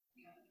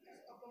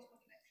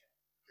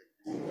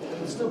Good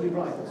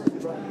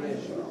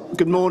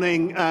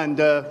morning and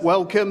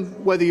welcome,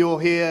 whether you're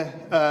here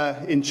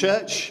in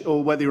church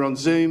or whether you're on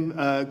Zoom.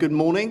 Good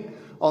morning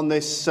on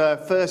this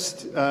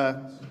first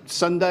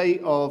Sunday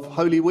of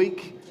Holy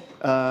Week,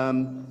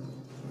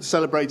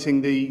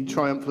 celebrating the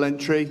triumphal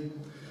entry.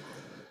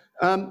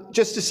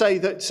 Just to say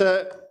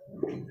that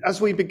as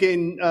we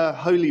begin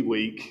Holy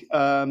Week,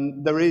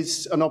 there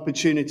is an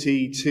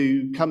opportunity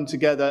to come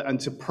together and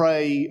to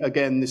pray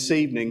again this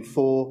evening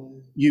for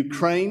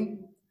Ukraine.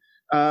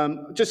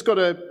 Just got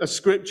a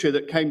scripture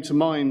that came to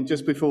mind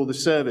just before the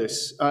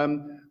service.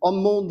 On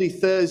Maundy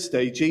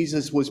Thursday,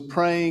 Jesus was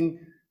praying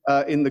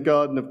in the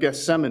Garden of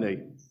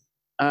Gethsemane.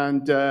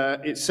 And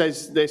it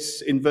says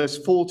this in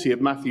verse 40 of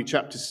Matthew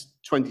chapter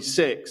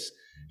 26.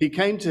 He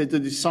came to the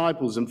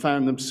disciples and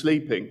found them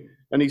sleeping.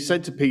 And he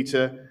said to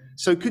Peter,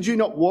 "So could you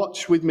not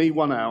watch with me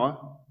 1 hour?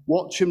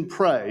 Watch and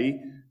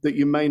pray that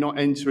you may not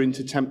enter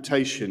into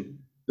temptation.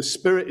 The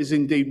spirit is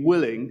indeed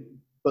willing,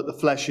 but the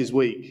flesh is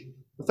weak."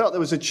 I felt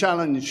there was a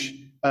challenge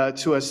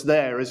to us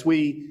there as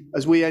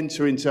we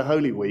enter into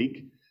Holy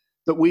Week,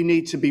 that we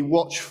need to be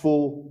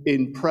watchful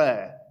in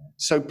prayer.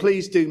 So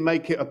please do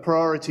make it a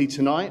priority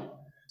tonight.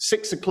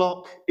 6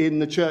 o'clock in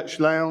the church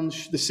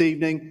lounge this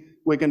evening,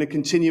 we're going to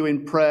continue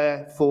in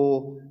prayer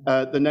for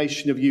the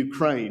nation of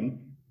Ukraine,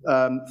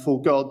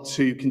 for God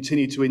to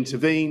continue to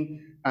intervene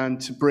and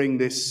to bring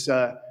this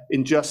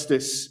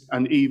injustice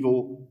and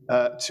evil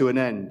to an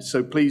end.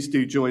 So please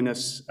do join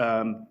us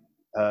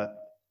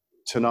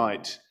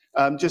tonight.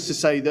 Just to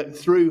say that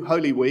through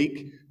Holy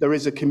Week, there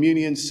is a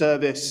communion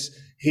service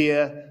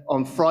here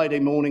on Friday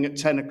morning at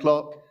 10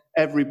 o'clock.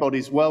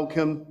 Everybody's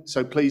welcome.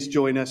 So please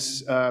join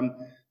us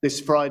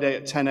this Friday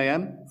at 10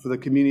 a.m. for the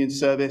communion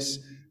service.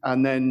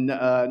 And then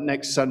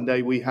next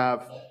Sunday, we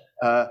have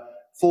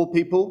 4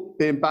 people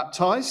being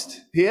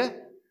baptized here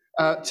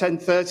at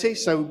 10:30.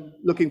 So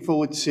looking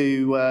forward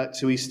to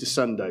Easter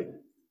Sunday.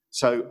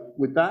 So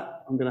with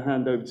that, I'm going to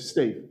hand over to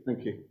Steve.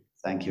 Thank you.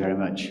 Thank you very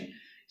much.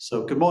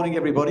 So good morning,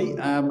 everybody,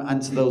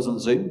 and to those on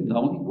Zoom,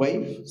 normally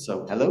wave,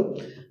 so hello.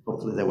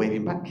 Hopefully they're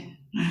waving back.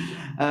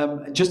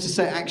 Just to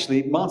say,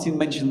 actually, Martin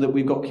mentioned that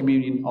we've got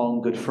communion on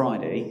Good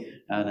Friday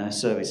and a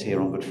service here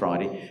on Good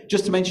Friday.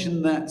 Just to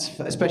mention that,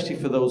 especially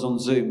for those on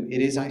Zoom,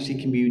 it is actually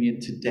communion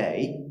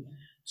today.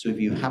 So if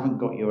you haven't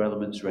got your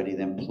elements ready,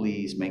 then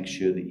please make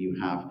sure that you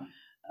have,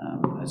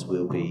 as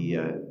we'll be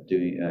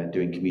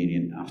doing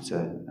communion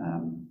after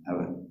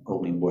our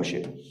opening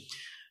worship.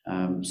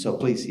 So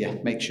please,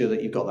 make sure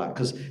that you've got that,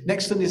 because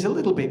next Sunday is a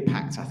little bit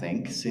packed, I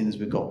think, seeing as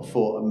we've got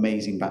 4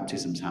 amazing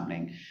baptisms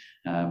happening.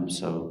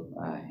 So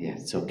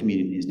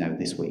communion is now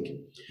this week.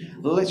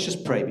 Let's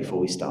just pray before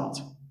we start.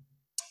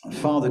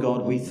 Father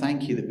God, we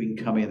thank you that we can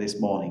come here this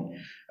morning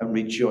and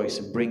rejoice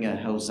and bring our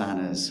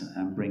hosannas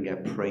and bring our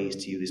praise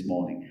to you this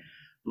morning.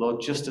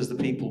 Lord, just as the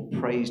people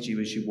praised you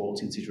as you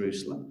walked into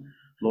Jerusalem,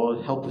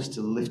 Lord, help us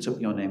to lift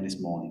up your name this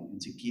morning and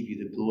to give you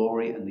the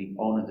glory and the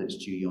honor that's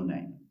due your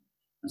name.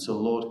 And so,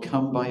 Lord,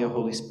 come by your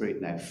Holy Spirit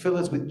now. Fill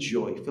us with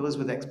joy. Fill us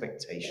with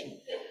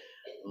expectation.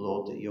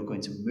 Lord, that you're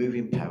going to move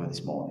in power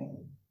this morning.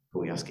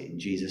 For we ask it in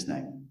Jesus'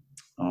 name.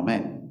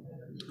 Amen.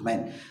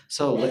 Amen.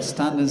 So let's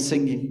stand and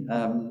sing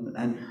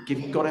and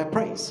give God our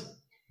praise.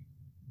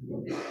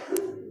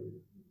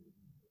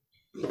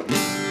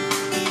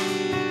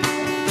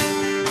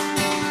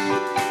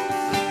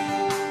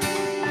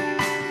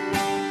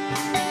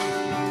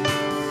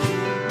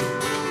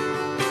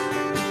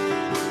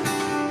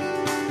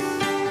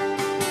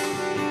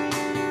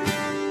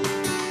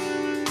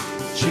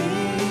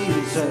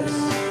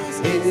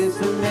 Jesus is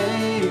the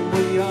name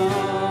we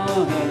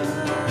honor.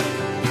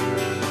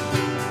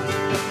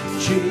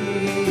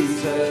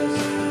 Jesus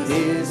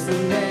is the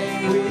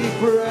name we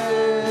praise.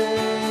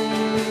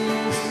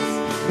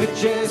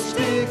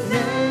 Majestic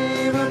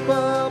name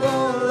above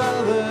all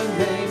other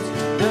names.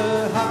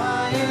 The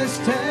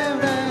highest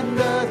heaven and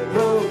earth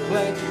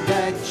proclaim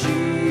that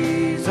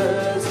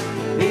Jesus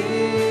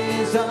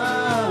is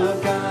our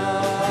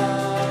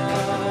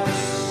God.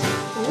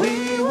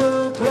 We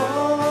will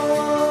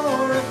glorify,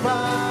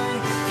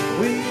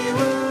 we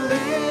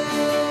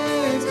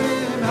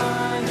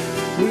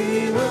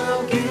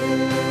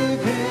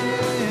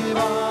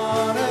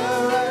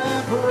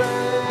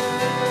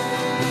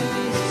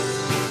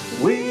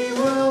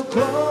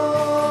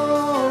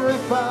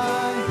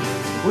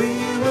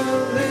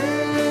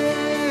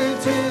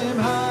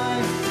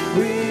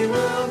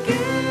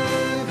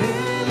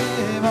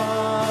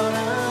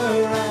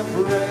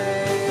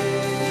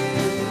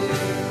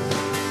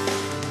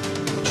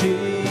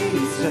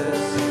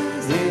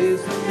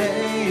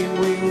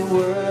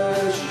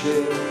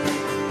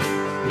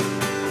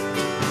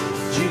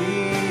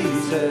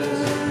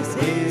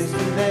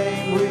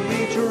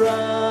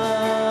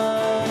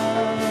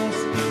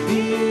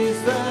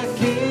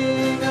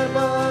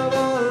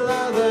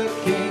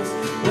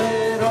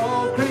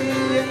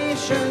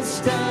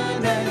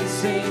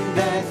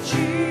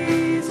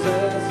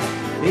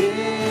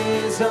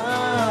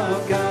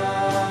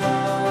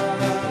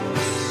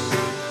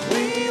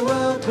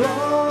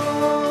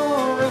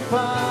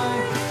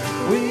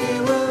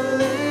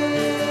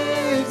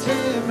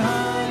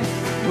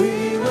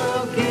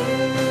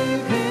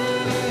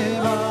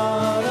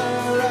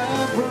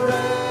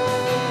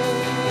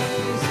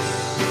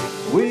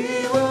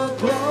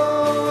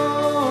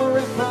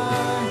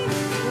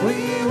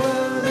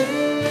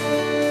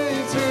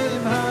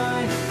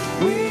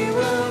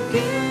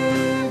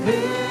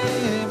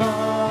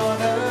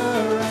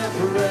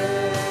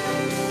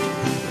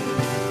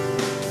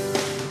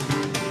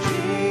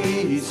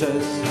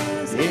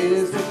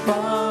is the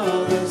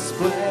Father's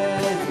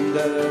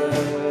splendor.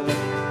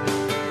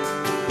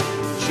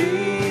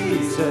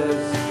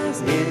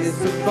 Jesus is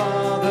the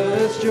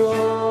Father's joy.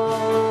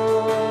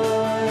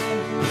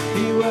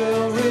 He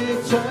will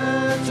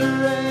return to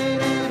reign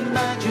in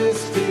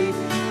majesty,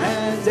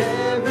 and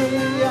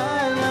every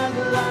eye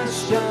at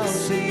last shall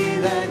see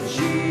that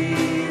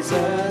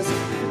Jesus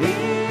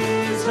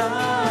is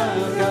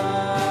our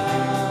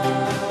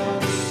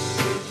God.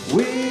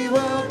 We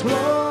will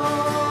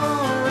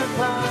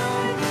glorify,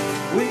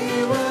 we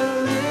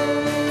will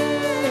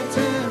lift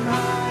him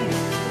high,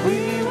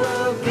 we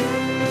will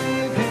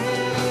give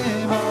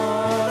him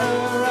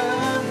honor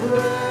and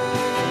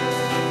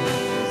praise.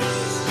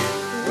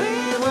 We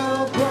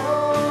will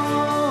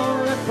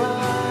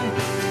glorify,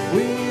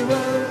 we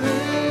will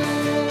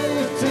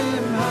lift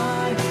him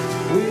high,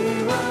 we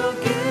will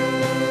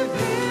give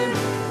him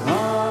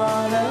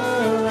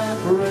honor and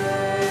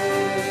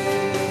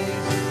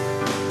praise.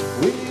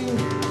 We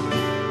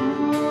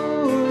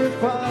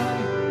glorify,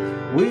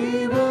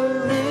 we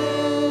will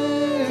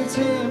lift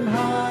him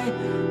high,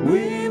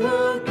 we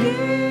will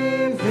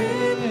give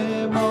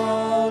him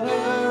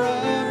honor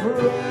and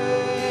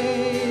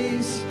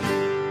praise.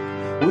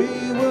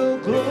 We will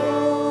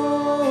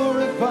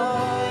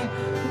glorify,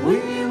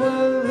 we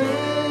will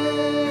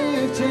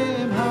lift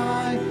him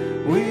high,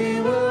 we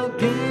will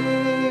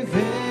give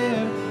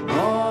him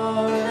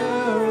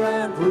honor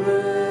and praise.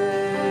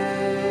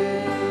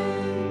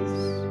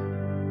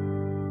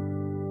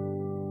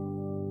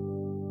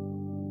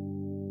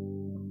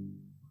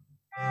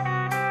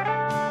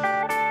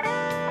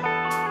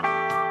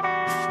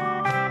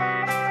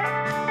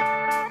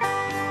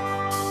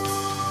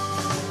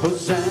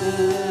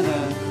 Hosanna,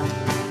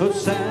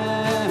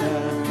 Hosanna,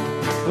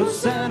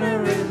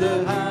 Hosanna in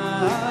the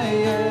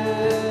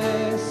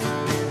highest.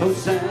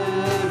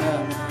 Hosanna,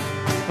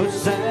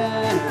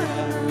 Hosanna,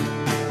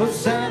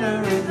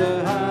 Hosanna in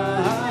the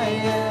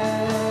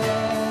highest.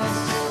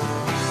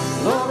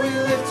 Lord, we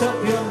lift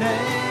up your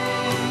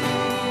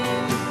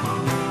name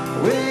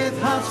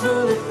with hearts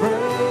full of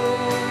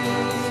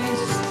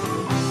praise.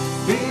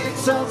 Be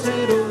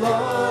exalted, O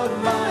Lord,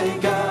 my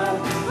God.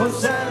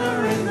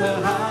 Hosanna in the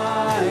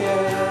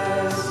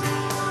highest.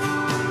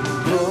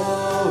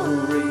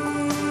 Glory,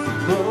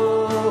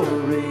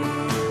 glory,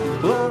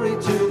 glory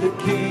to the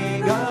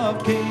King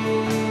of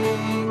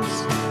Kings.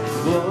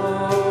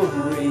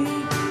 Glory,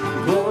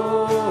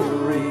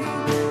 glory,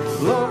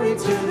 glory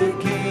to the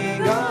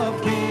King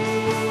of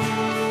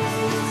Kings.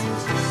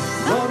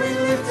 Lord, we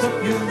lift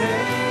up your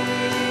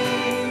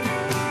name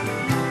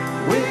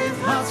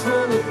with hearts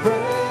full of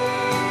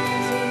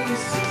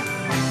praise.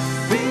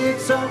 Be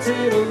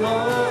exalted, O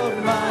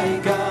Lord, my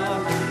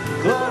God.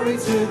 Glory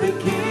to the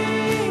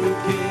King of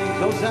Kings.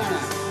 Hosanna,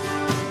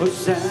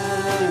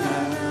 Hosanna,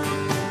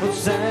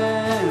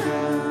 Hosanna,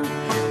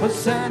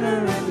 Hosanna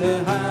in the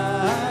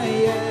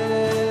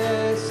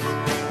highest.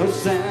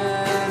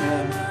 Hosanna,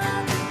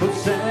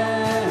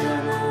 Hosanna,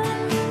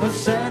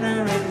 Hosanna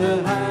in the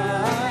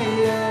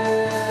highest.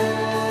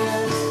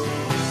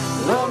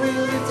 Lord, we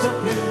lift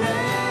up your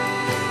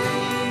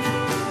name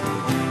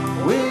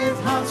with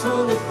hearts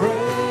full of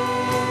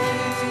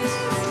praise.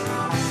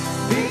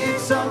 Be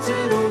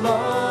exalted, O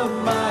Lord,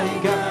 my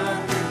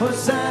God.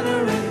 Hosanna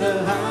in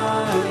the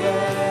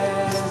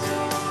highest.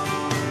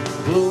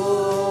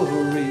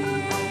 Glory,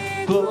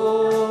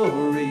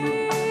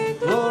 glory,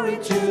 glory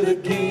to the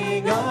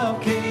King of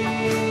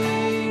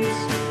Kings.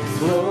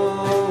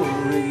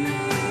 Glory,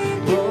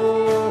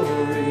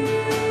 glory,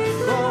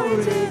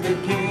 glory to the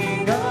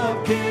King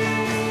of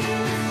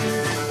Kings.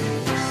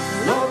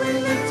 Lord, we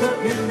lift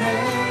up your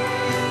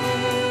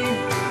name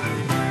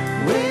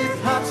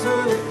with hearts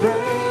full of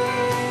praise.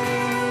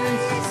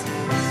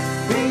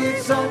 Be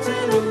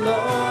exalted, O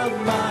Lord,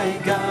 my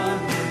God.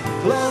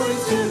 Glory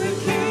to the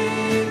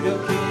King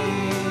of Kings.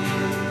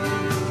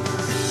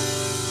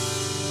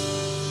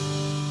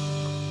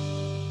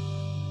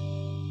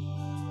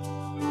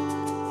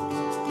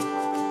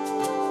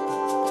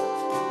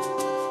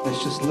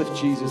 Let's just lift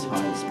Jesus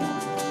high this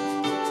morning.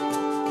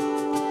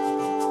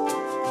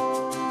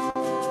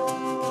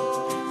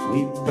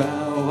 We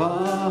bow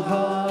our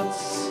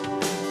hearts,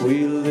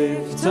 we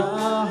lift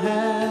our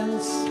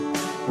hands,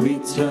 we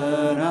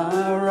turn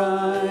our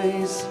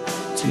eyes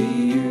to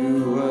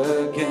you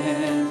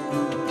again,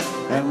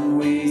 and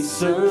we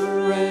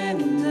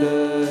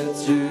surrender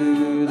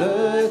to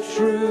the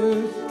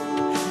truth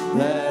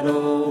that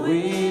all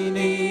we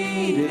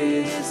need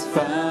is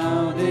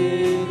found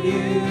in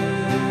you.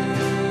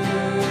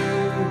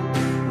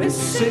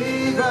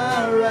 Receive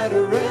our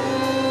adoration,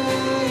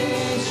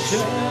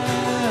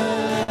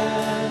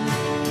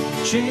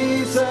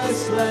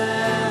 Jesus,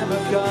 Lamb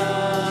of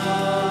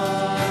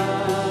God.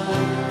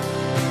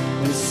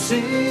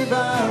 Receive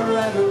our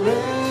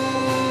adoration,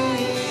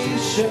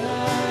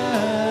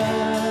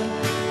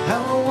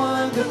 how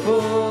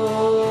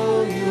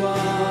wonderful you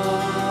are.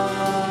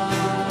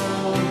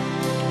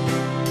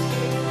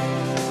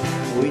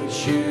 We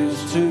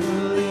choose to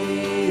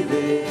leave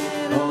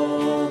it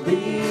all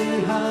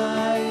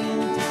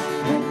behind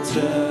and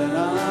turn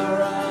our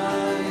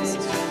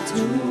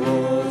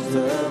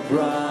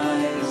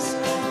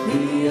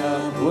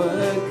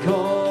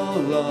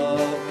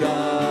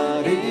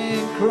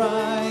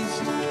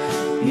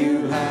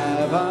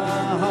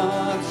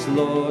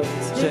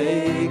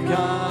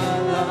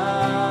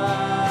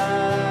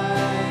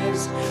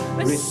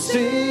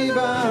receive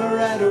our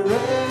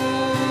adoration.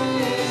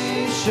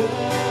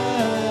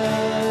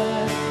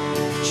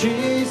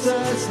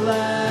 Jesus,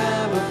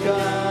 Lamb of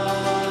God,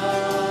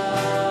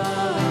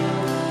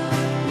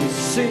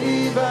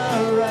 receive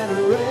our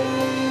adoration.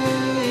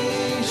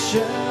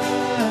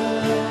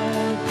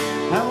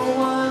 How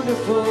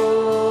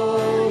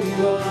wonderful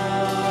you are.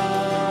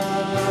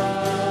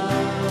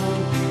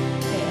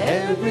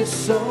 Every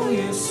soul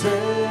you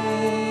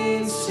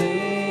save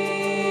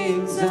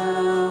sings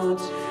out.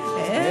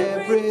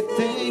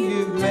 Everything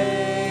you've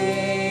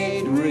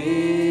made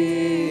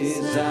resounds.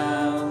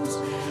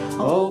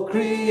 All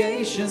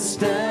creation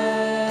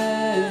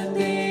standing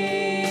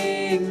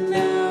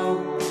now,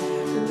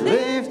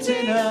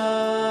 lifting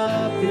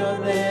up your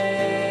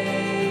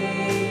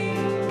name.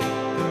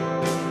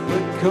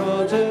 We're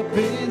caught up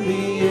in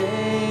the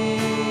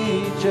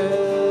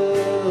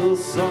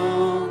angels'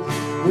 song.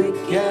 We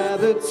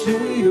gather to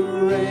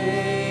your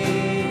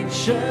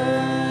ancient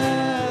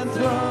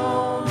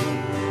throne,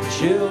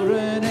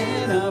 children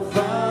in our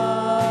Father's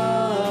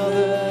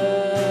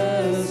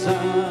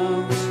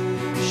arms,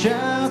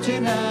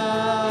 shouting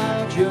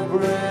out your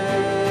praise.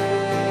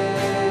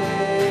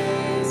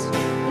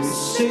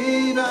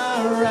 Receive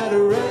our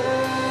adoration.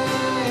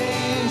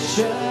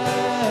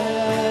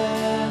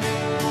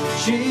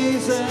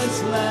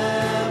 Jesus,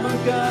 Lamb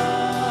of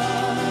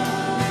God,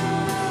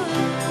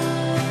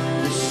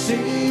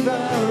 receive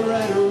our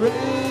adoration.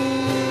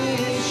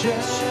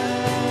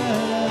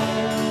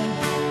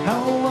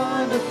 How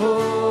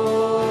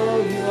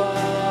wonderful you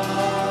are.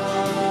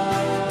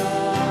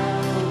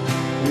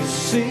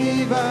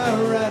 Receive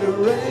our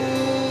adoration.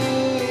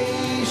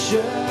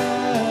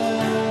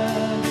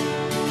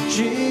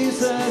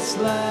 Jesus,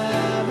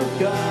 Lamb of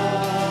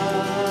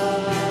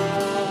God,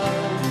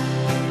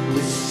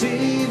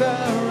 receive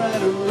our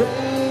adoration.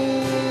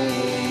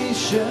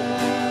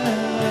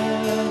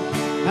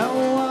 How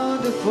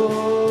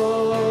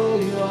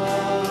wonderful you are.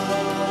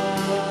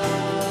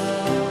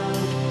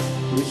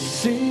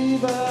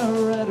 Receive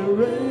our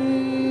adoration.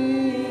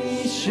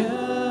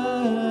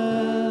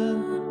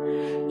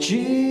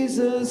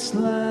 Jesus,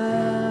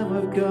 Lamb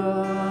of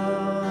God,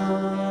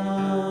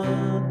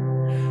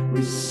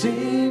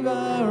 receive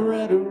our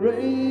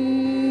adoration.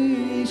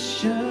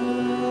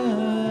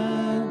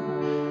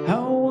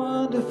 How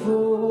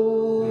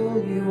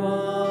wonderful you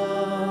are.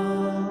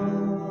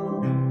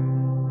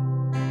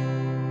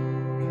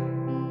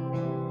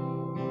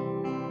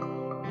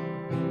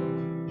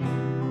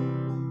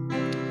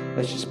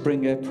 Let's just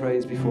bring our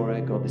praise before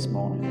our God this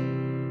morning.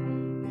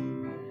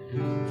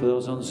 For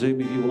those on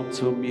Zoom, if you want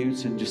to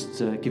unmute and just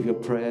give your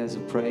prayers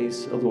of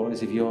praise.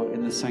 Otherwise, if you're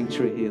in the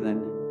sanctuary here,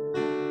 then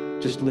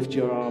just lift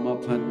your arm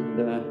up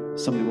and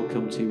somebody will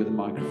come to you with a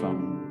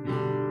microphone.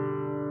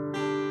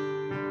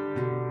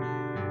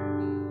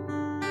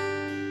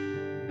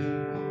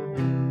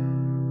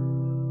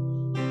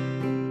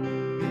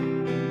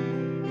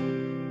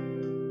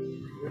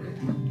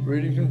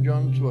 Reading from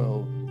John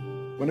 12.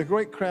 When a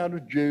great crowd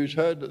of Jews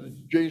heard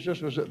that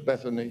Jesus was at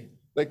Bethany,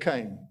 they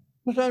came,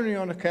 not only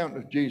on account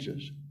of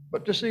Jesus,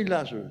 but to see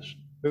Lazarus,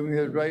 whom he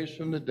had raised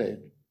from the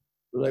dead,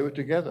 for they were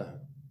together.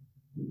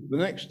 The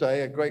next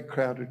day, a great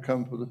crowd had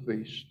come for the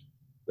feast.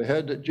 They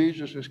heard that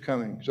Jesus was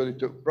coming, so they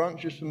took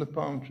branches from the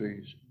palm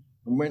trees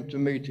and went to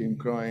meet him,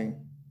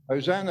 crying,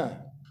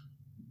 Hosanna!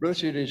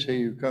 Blessed is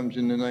he who comes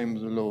in the name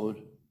of the Lord.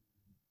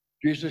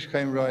 Jesus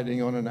came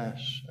riding on an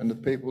ass, and the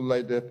people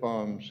laid their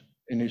palms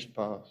in his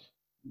path.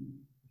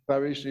 The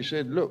Pharisees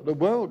said, look, the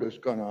world has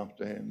gone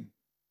after him.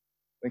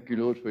 Thank you,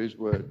 Lord, for his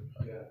word.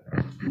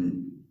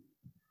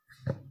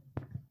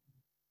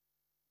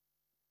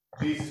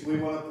 Jesus, we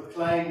want to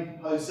proclaim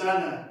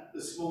Hosanna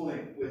this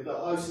morning with the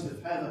host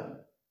of heaven,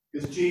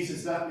 because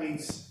Jesus, that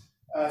means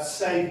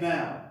save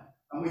now.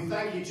 And we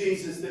thank you,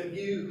 Jesus, that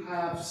you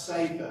have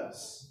saved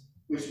us,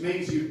 which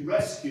means you've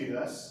rescued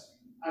us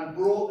and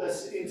brought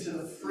us into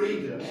the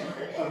freedom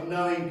of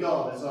knowing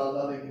God as our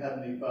loving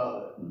Heavenly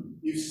Father.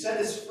 You've set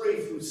us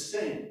free from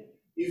sin.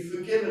 You've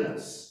forgiven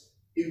us.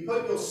 You've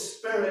put your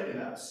Spirit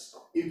in us.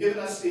 You've given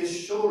us the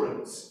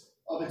assurance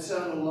of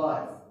eternal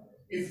life.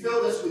 You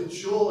filled us with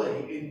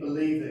joy in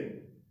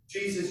believing.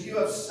 Jesus, you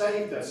have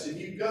saved us, and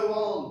you go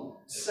on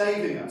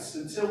saving us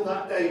until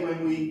that day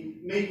when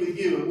we meet with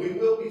you, and we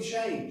will be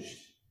changed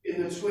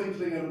in the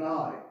twinkling of an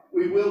eye.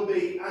 We will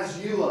be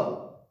as you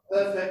are,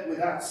 perfect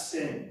without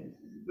sin.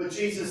 But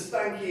Jesus,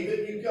 thank you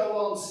that you go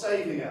on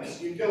saving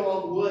us. You go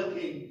on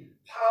working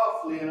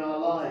powerfully in our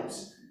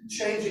lives,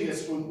 changing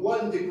us from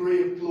one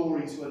degree of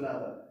glory to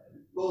another.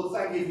 Lord,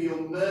 thank you for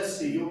your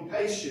mercy, your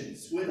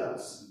patience with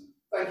us.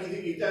 Thank you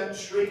that you don't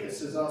treat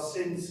us as our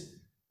sins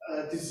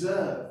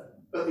deserve,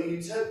 but that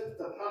you took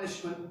the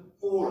punishment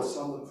for us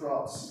on the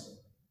cross.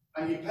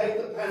 And you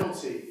paid the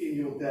penalty in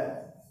your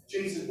death.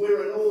 Jesus,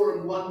 we're in awe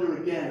and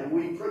wonder again, and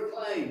we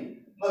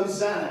proclaim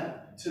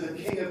Hosanna to the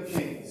King of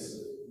Kings.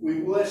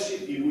 We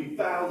worship you, we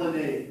bow the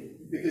knee,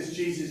 because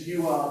Jesus,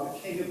 you are the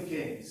King of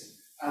Kings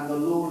and the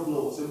Lord of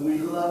Lords, and we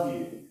love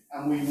you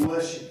and we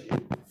worship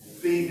you.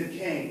 Be the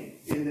King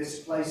in this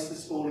place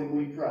this morning,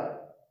 we pray.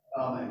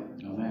 Amen.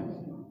 Amen.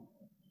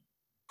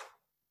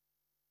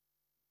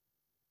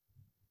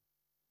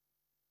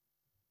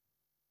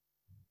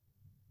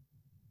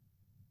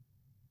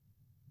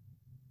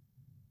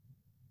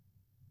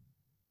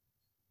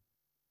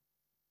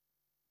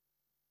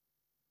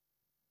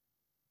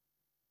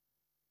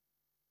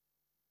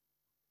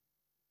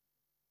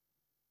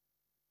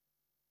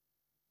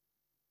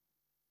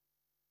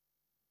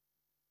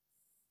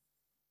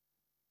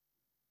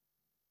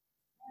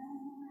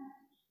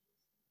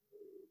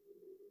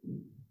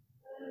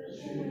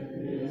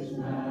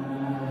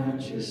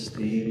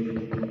 Majesty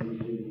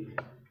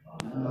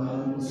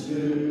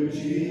unto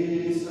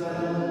Jesus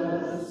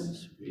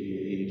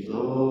be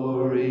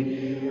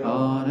glory,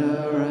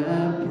 honor,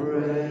 and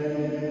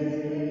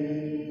praise.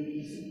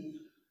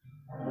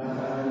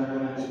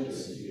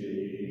 Majesty,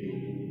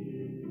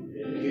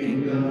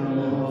 kingdom,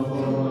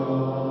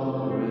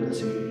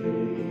 authority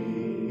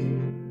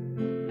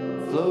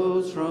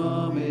flows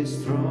from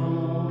his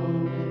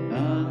throne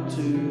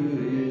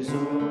unto his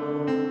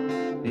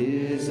own,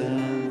 his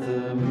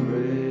anthem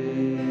praise.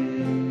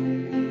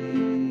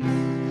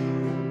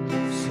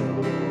 So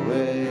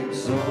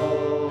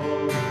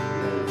exalt,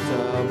 lift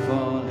up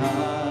on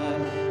high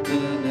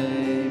the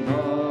name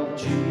of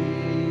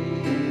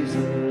Jesus.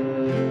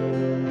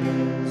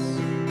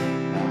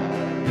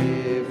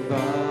 Magnify,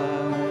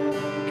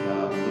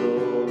 come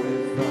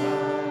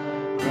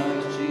glorify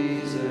Christ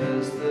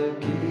Jesus the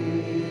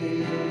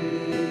King.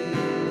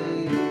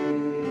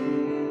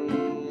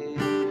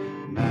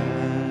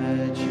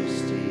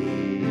 Majesty,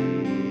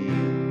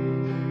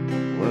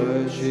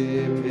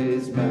 worship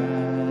his majesty.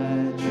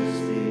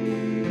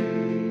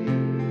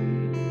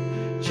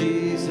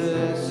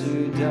 Jesus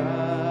who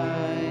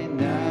died,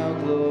 now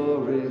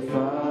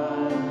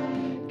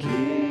glorified,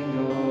 King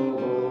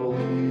of all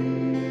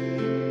kings.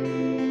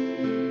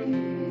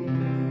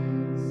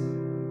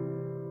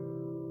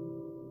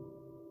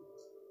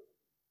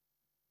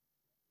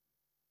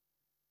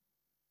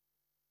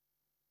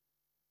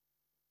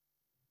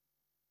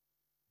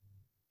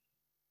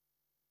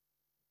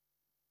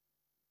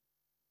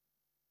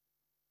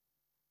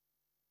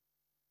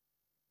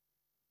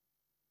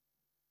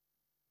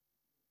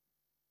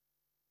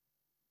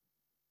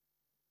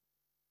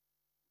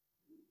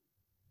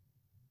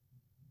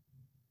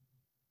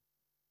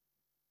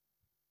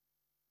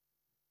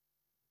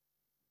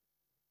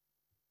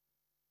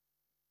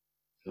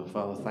 So,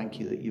 Father, thank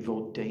you that you've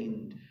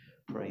ordained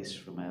praise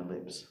from our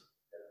lips.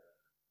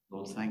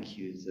 Lord, thank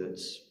you that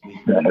we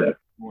this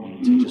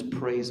morning to just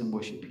praise and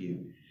worship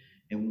you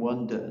in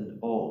wonder and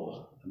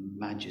awe and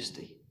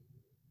majesty,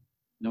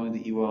 knowing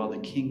that you are the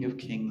King of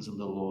kings and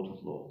the Lord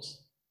of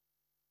lords.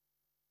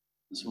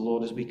 And so,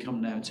 Lord, as we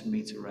come now to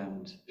meet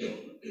around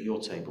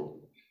your table,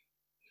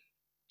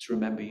 to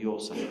remember your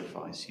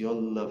sacrifice, your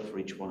love for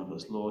each one of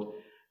us, Lord,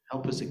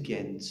 help us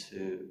again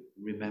to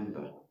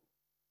remember.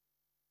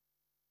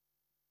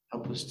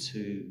 Help us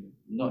to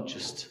not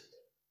just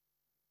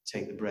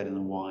take the bread and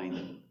the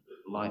wine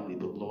lightly,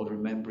 but Lord,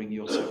 remembering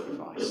your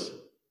sacrifice,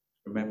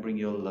 remembering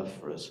your love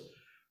for us,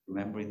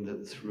 remembering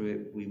that through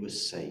it we were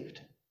saved.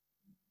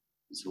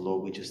 And so,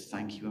 Lord, we just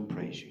thank you and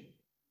praise you.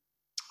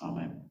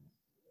 Amen.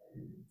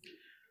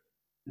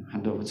 Now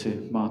hand over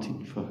to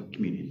Martin for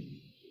communion.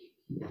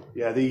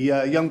 Yeah,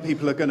 the young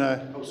people are going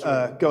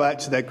to go out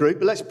to their group,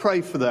 but let's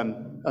pray for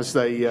them as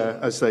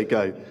they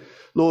go.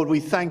 Lord, we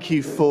thank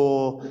you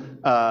for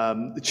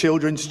the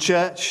children's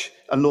church,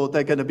 and Lord,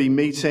 they're going to be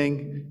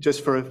meeting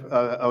just for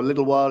a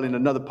little while in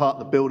another part of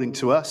the building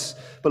to us.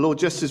 But Lord,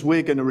 just as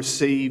we're going to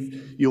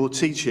receive your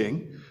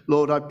teaching,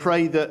 Lord, I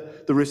pray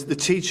that the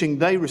teaching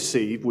they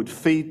receive would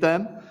feed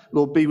them.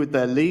 Lord, be with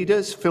their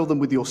leaders, fill them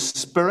with your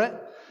spirit.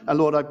 And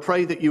Lord, I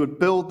pray that you would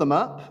build them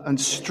up and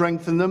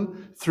strengthen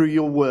them through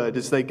your word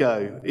as they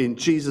go. In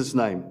Jesus'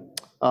 name,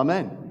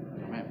 amen.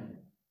 Amen.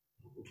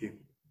 Thank you.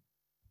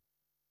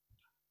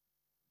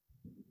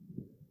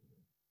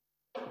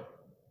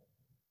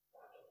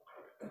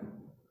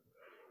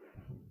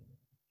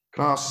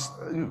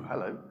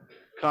 Hello.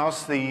 Can I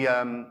ask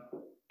the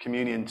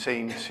communion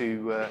team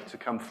to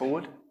come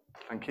forward?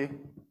 Thank you.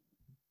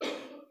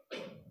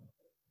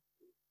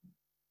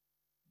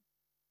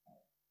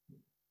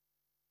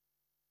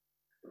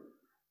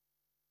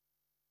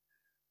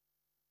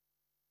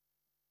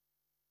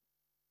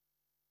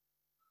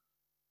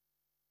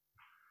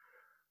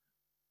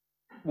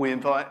 We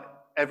invite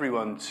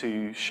everyone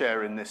to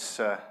share in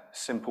this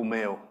simple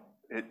meal.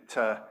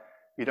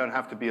 You don't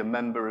have to be a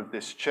member of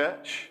this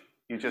church.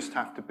 You just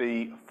have to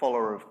be a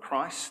follower of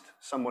Christ,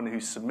 someone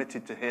who's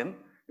submitted to him,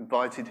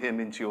 invited him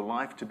into your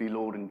life to be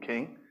Lord and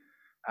King.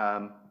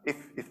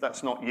 If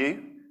that's not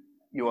you,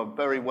 you are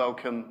very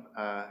welcome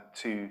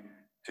to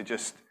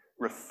just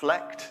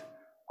reflect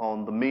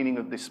on the meaning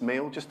of this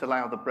meal. Just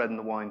allow the bread and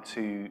the wine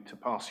to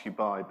pass you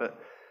by. But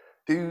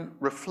do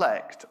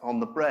reflect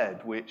on the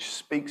bread, which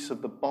speaks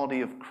of the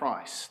body of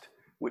Christ,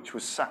 which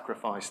was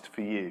sacrificed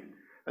for you.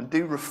 And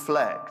do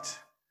reflect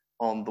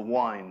on the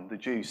wine, the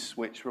juice,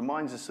 which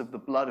reminds us of the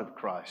blood of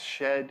Christ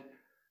shed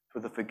for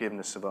the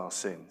forgiveness of our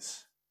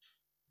sins.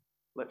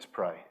 Let's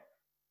pray.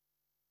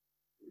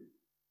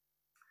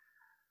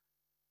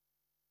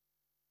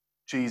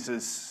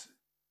 Jesus,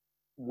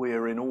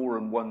 we're in awe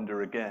and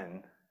wonder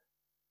again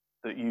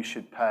that you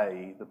should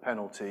pay the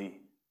penalty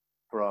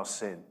for our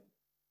sin,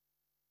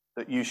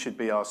 that you should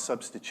be our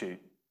substitute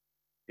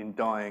in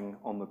dying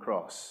on the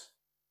cross,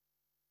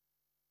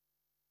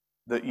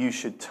 that you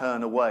should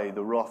turn away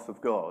the wrath of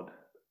God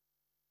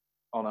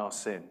on our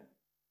sin,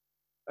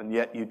 and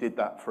yet you did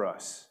that for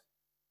us.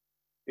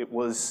 It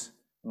was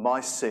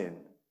my sin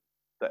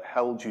that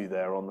held you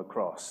there on the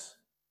cross.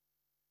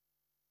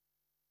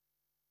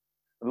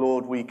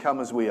 Lord, we come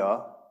as we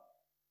are.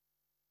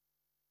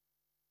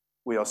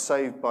 We are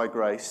saved by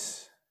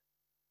grace.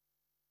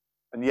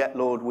 And yet,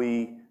 Lord,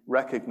 we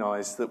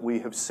recognize that we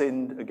have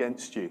sinned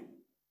against you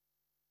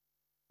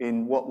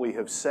in what we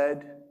have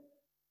said,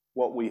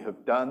 what we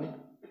have done,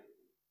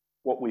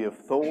 what we have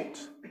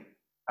thought,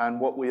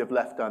 and what we have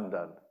left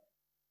undone.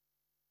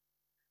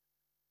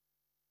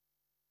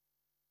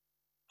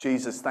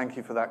 Jesus, thank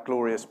you for that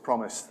glorious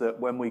promise that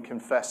when we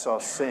confess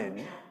our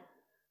sin,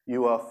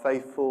 you are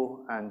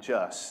faithful and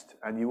just,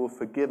 and you will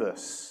forgive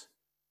us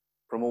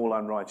from all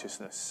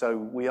unrighteousness. So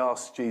we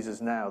ask,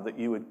 Jesus, now that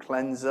you would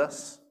cleanse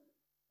us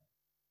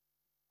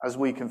as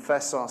we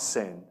confess our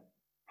sin.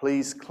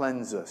 Please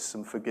cleanse us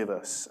and forgive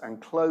us and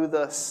clothe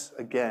us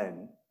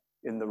again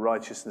in the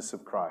righteousness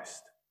of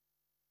Christ.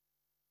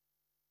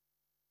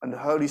 And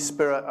Holy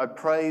Spirit, I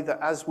pray that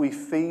as we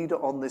feed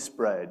on this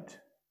bread,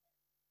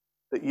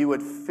 that you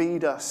would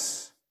feed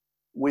us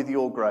with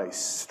your grace,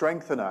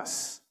 strengthen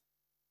us,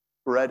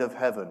 bread of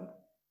heaven,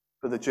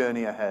 for the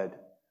journey ahead.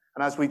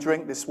 And as we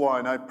drink this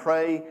wine, I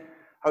pray,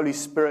 Holy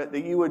Spirit,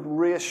 that you would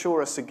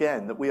reassure us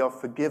again that we are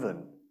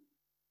forgiven,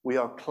 we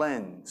are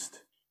cleansed,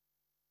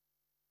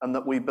 and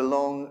that we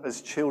belong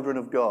as children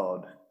of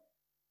God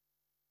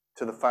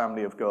to the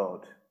family of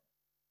God.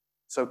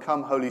 So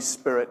come, Holy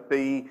Spirit,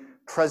 be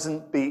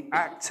present, be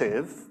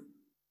active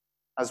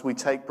as we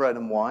take bread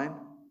and wine,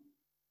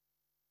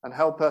 and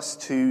help us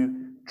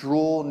to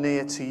draw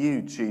near to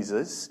you,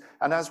 Jesus.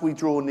 And as we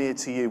draw near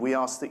to you, we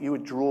ask that you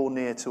would draw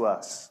near to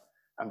us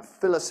and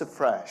fill us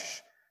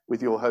afresh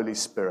with your Holy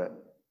Spirit.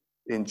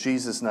 In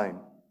Jesus' name,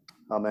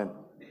 amen.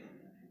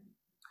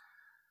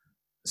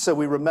 So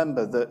we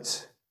remember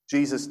that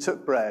Jesus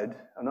took bread,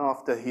 and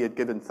after he had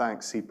given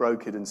thanks, he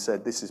broke it and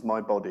said, "This is my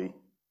body,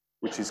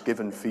 which is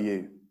given for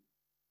you."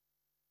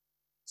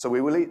 So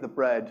we will eat the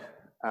bread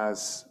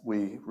as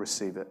we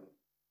receive it.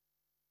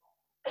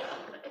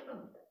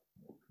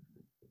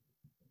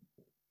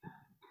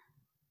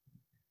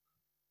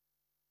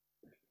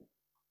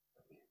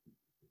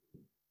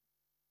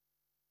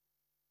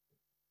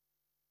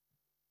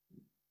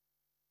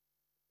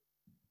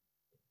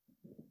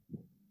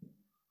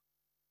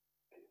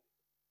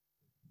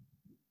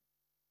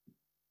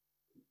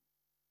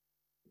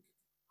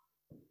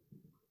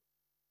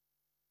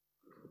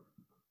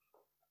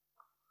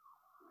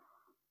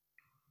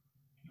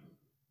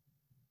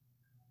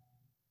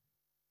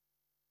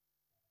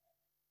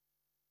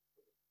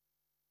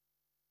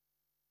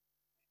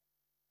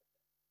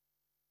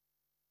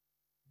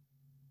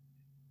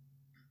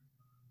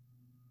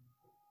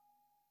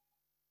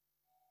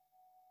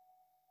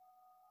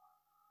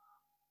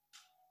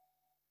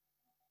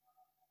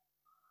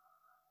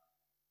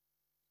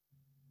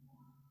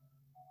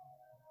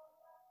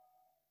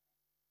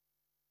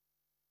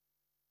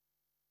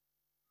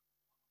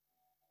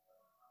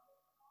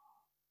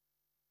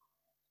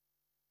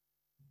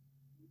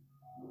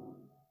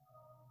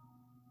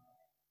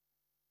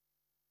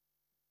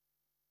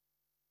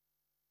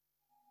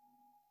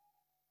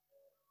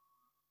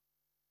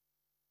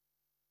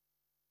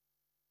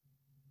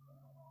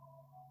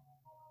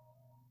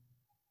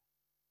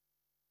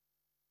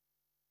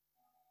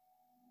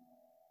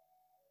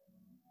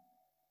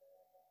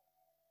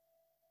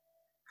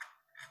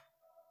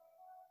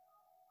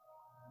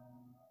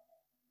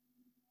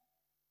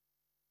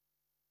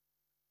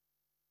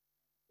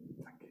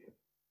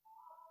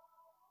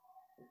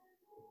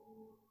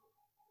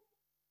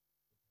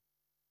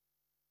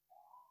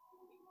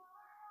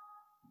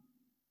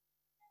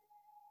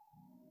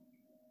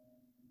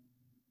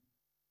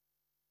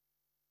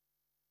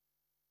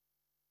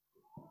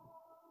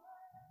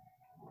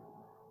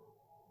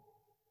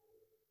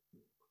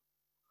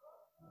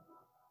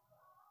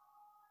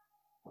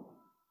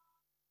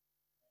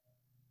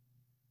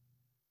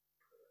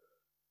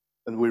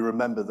 And we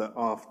remember that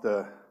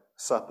after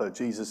supper,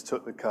 Jesus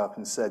took the cup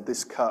and said,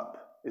 "This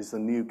cup is the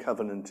new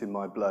covenant in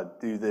my blood.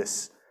 Do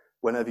this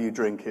whenever you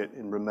drink it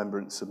in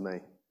remembrance of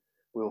me."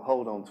 We'll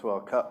hold on to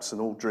our cups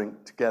and all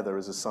drink together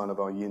as a sign of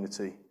our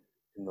unity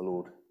in the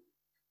Lord.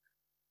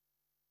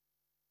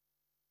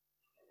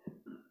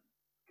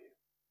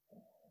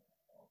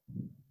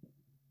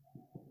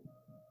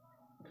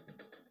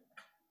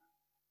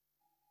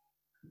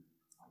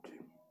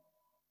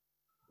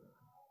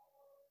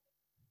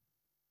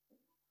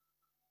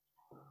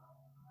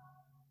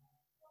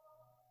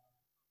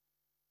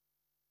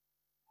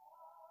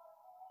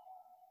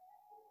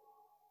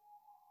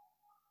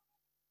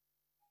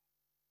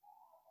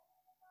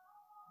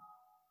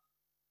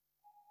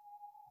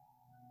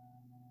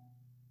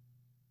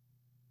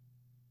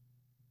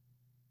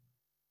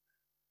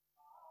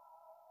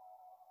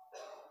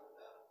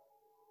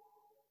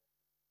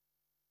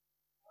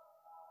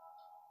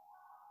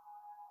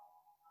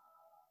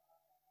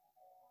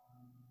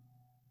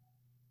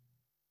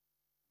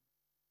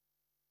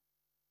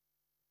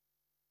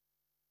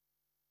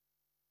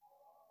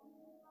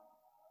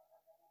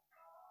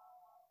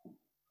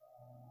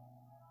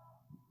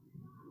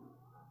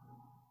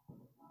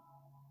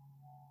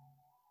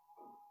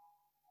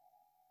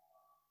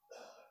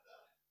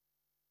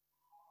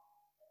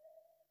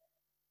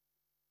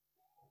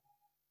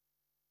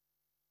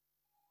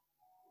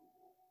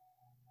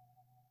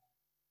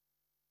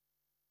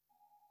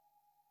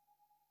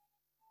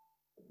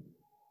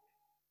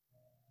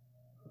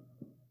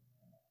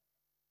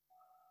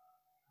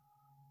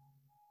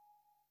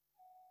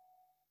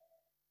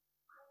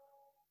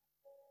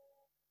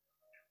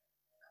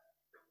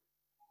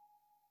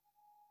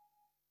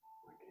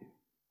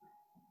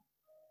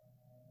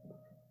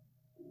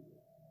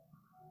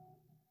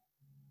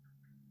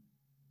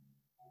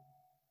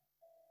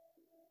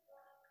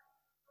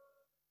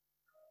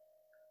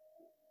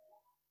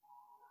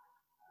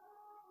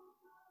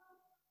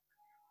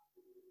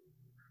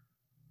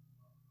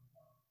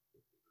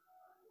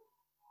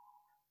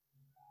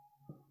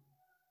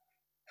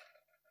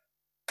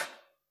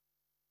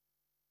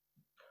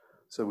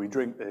 So we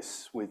drink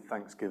this with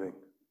thanksgiving.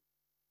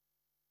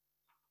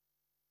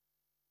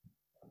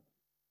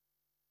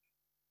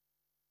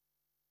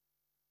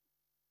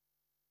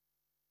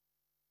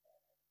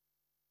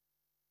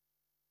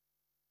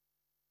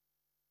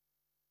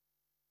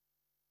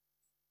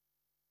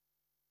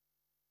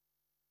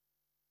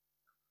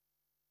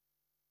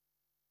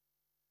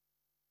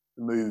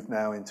 Move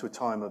now into a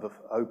time of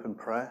open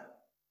prayer.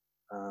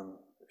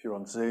 If you're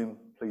on Zoom,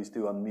 please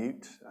do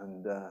unmute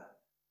and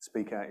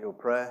speak out your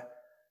prayer.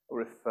 Or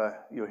if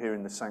you're here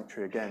in the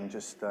sanctuary again,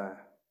 just if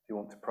you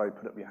want to pray,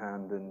 put up your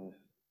hand and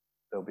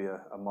there'll be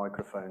a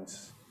microphone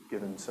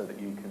given so that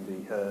you can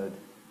be heard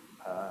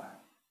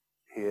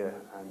here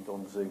and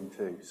on Zoom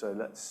too. So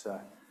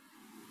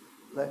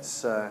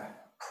let's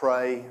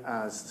pray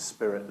as the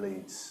Spirit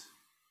leads.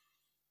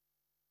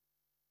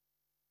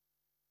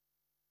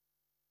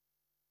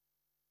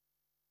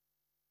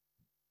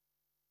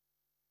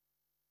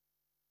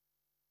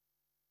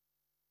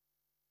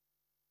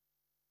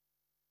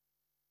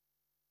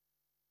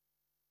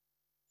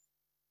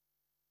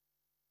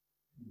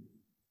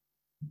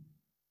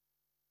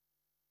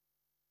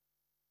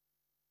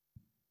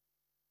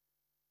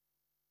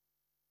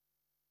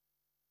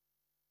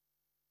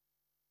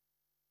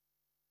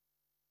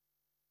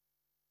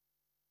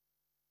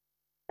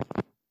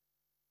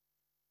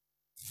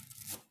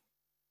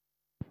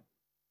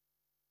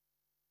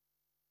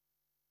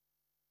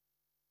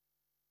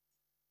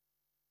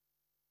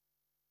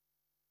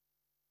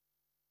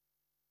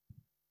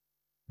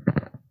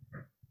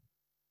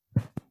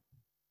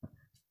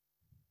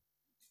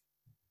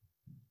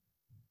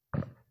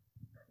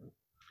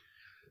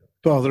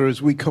 Father,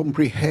 as we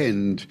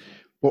comprehend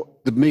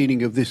what the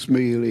meaning of this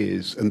meal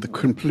is and the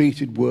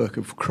completed work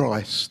of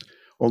Christ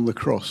on the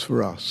cross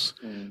for us,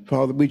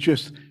 Father,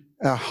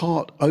 our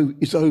heart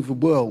is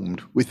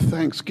overwhelmed with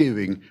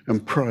thanksgiving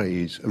and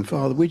praise. And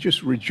Father, we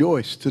just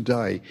rejoice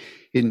today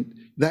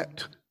in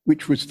that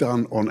which was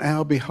done on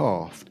our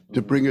behalf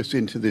to bring us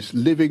into this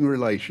living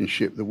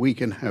relationship that we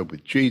can have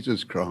with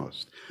Jesus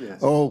Christ. Yes.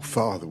 Oh,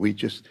 Father, we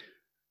just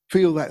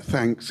feel that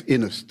thanks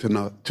in us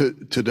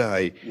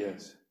today.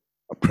 Yes.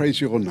 I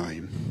praise your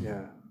name.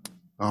 Yeah.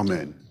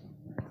 Amen.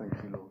 Thank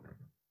you, Lord.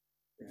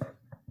 Yeah.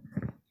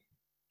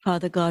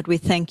 Father God, we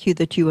thank you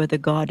that you are the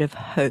God of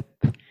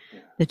hope,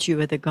 that you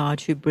are the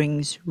God who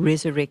brings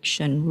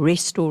resurrection,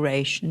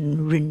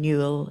 restoration,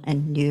 renewal,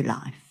 and new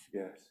life.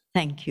 Yes.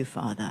 Thank you,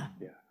 Father.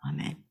 Yeah.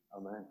 Amen.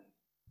 Amen.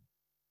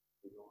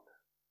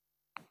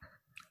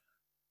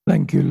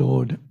 Thank you,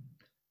 Lord,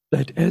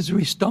 that as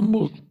we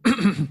stumble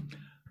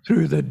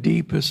through the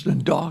deepest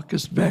and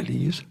darkest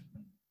valleys,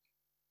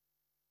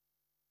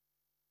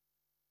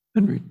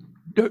 and we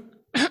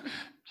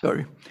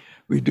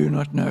do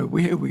not know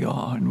where we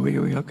are and where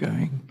we are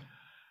going,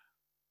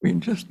 we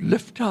just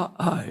lift our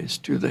eyes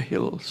to the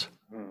hills,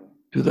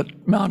 to the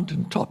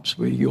mountain tops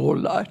where your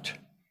light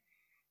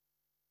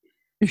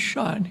is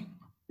shining.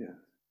 Yeah.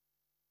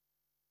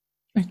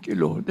 Thank you,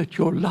 Lord, that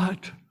your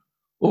light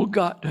will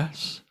guide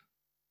us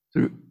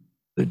through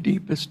the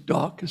deepest,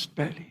 darkest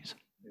valleys.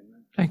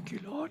 Amen. Thank you,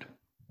 Lord.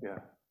 Yeah.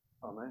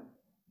 Amen.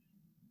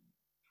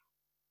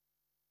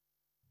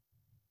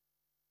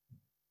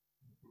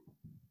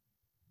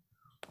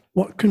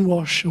 What can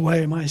wash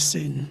away my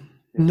sin?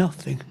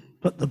 Nothing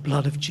but the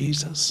blood of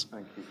Jesus.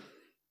 Thank you.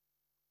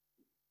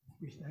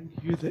 We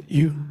thank you that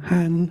you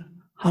hung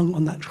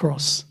on that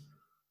cross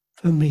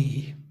for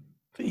me,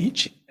 for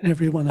each and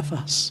every one of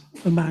us,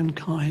 for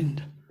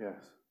mankind. Yes.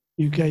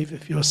 You gave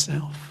of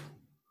yourself.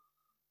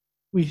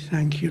 We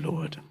thank you,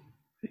 Lord.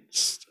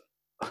 It's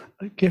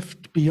a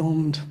gift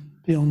beyond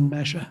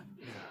measure.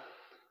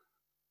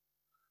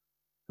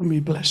 And we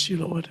bless you,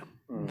 Lord.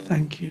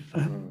 Thank you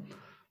for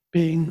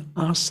being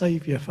our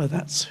Saviour, for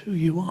that's who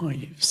you are.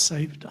 You've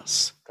saved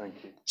us. Thank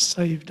you.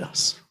 Saved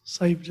us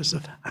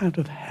out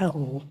of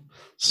hell,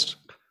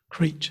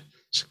 greetings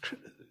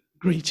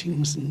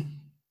and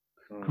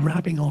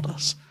grabbing on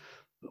us.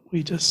 But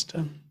we just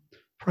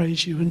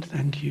praise you and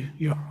thank you.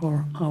 You're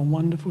our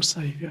wonderful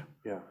Saviour.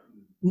 Yeah.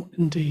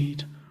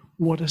 Indeed,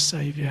 what a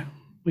Saviour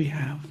we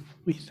have.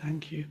 We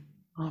thank you.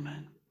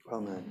 Amen.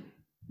 Amen.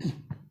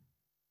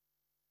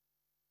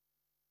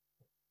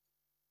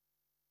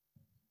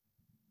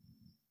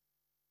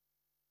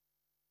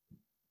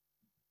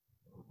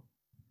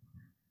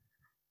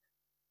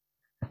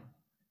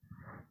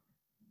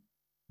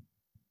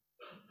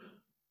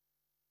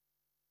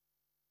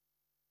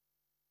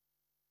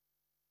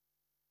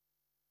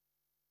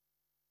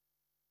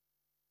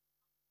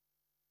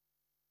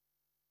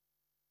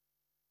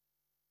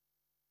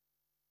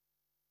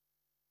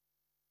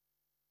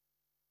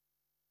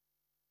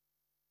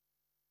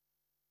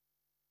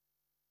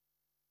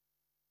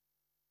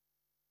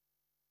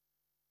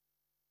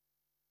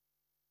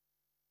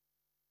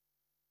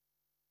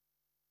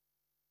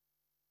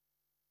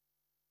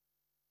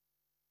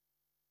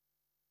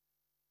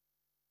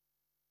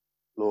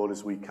 Lord,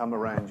 as we come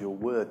around your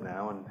word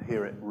now and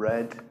hear it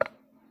read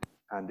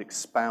and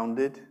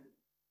expounded,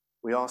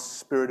 we ask,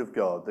 Spirit of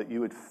God, that you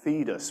would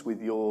feed us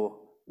with your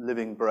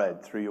living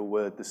bread through your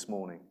word this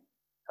morning.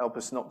 Help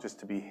us not just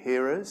to be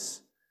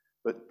hearers,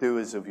 but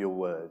doers of your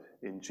word.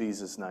 In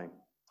Jesus' name,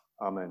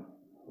 amen.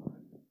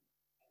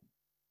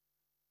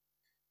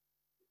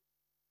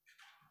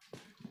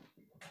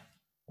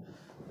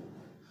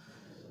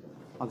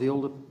 Are the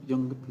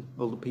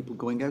older people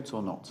going out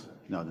or not?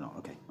 No, they're not.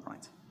 Okay, all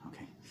right.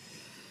 Okay.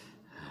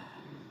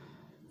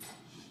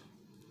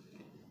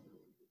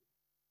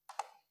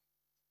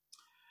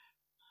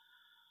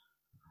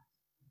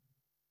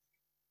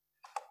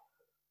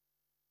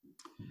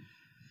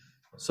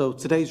 So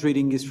today's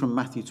reading is from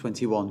Matthew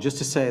 21. Just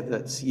to say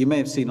that you may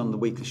have seen on the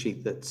weekly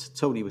sheet that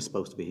Tony was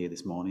supposed to be here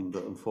this morning,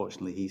 but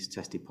unfortunately he's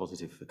tested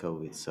positive for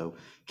COVID. So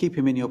keep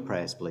him in your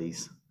prayers,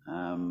 please.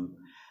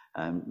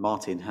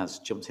 Martin has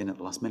jumped in at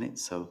the last minute,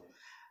 so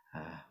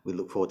we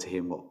look forward to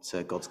hearing what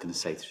God's going to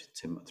say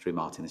through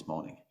Martin this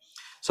morning.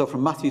 So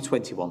from Matthew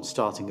 21,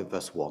 starting at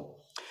verse 1.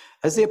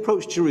 As they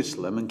approached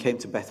Jerusalem and came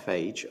to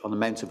Bethphage on the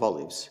Mount of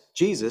Olives,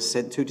 Jesus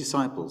sent 2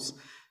 disciples,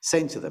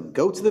 saying to them,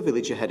 "Go to the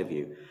village ahead of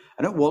you,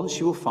 and at once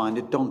you will find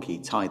a donkey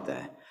tied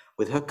there,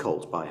 with her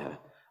colt by her.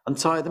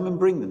 Untie them and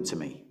bring them to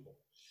me.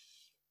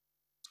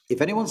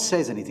 If anyone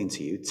says anything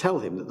to you, tell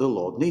him that the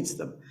Lord needs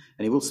them,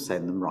 and he will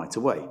send them right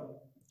away."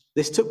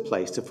 This took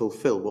place to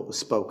fulfill what was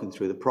spoken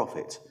through the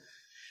prophet.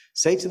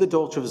 "Say to the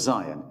daughter of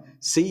Zion,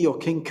 see, your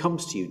king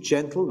comes to you,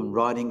 gentle and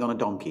riding on a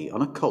donkey,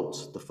 on a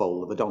colt, the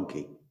foal of a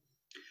donkey."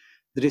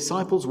 The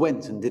disciples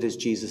went and did as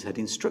Jesus had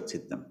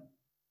instructed them.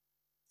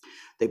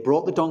 They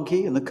brought the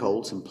donkey and the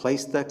colt and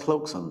placed their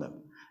cloaks on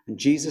them, and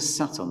Jesus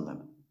sat on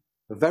them.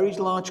 A very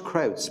large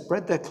crowd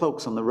spread their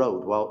cloaks on the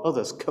road, while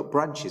others cut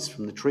branches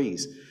from the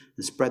trees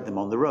and spread them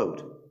on the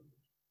road.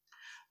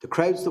 The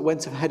crowds that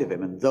went ahead of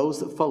him and those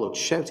that followed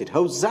shouted,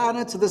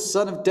 "Hosanna to the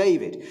Son of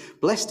David!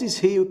 Blessed is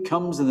he who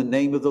comes in the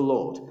name of the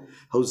Lord!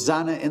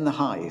 Hosanna in the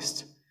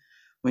highest!"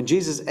 When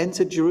Jesus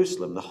entered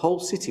Jerusalem, the whole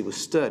city was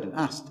stirred and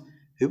asked,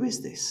 "Who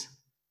is this?"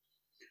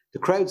 The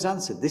crowds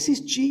answered, "This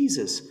is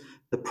Jesus,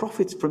 the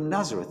prophet from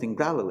Nazareth in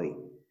Galilee."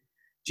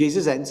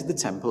 Jesus entered the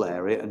temple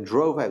area and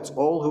drove out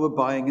all who were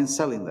buying and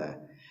selling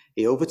there.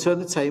 He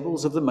overturned the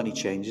tables of the money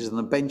changers and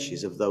the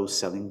benches of those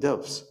selling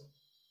doves.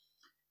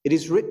 "It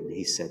is written,"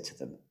 he said to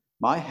them,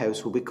 "My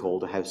house will be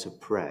called a house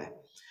of prayer,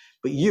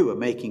 but you are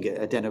making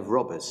it a den of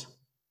robbers."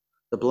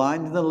 The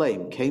blind and the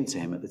lame came to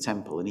him at the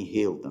temple, and he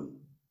healed them.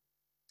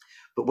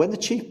 But when the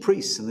chief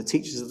priests and the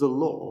teachers of the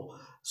law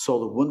saw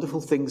the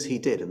wonderful things he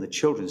did, and the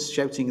children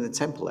shouting in the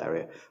temple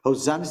area,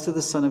 "Hosanna to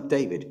the Son of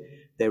David,"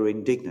 they were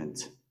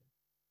indignant.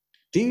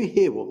 "Do you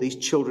hear what these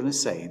children are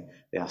saying?"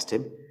 they asked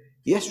him.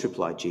 "Yes,"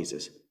 replied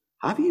Jesus.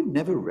 "Have you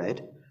never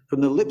read,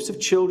 'From the lips of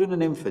children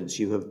and infants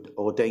you have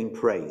ordained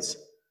praise'?"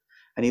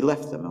 And he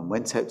left them and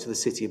went out to the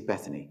city of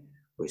Bethany,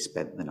 where he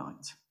spent the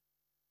night.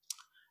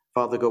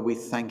 Father God, we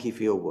thank you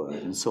for your word.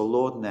 And so,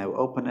 Lord, now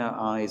open our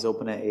eyes,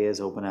 open our ears,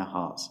 open our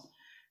hearts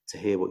to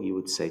hear what you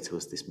would say to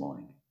us this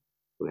morning.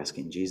 We ask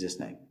in Jesus'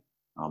 name.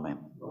 Amen.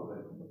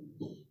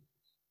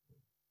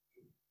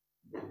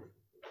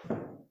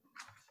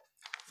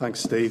 Thanks,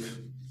 Steve.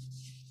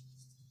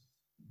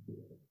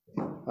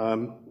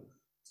 I'm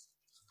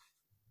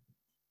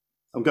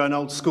going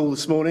old school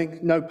this morning.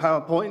 No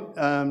PowerPoint.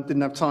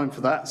 Didn't have time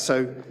for that.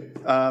 So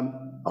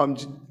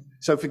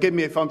forgive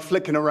me if I'm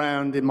flicking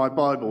around in my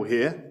Bible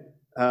here.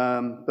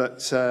 But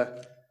this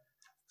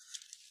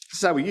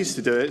is how we used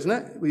to do it, isn't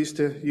it? We used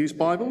to use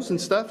Bibles and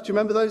stuff. Do you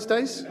remember those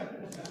days?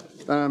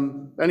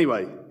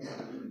 Anyway,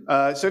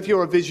 so if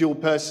you're a visual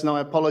person,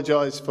 I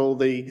apologize for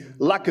the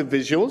lack of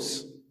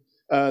visuals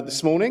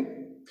this morning.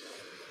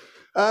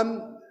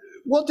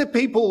 What do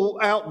people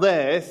out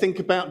there think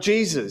about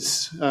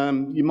Jesus?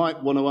 You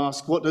might want to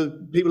ask, what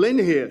do people in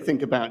here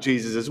think about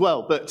Jesus as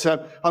well? But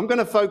I'm going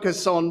to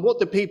focus on what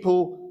do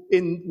people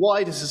in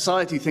wider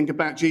society think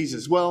about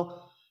Jesus.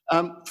 Well,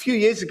 a few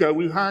years ago,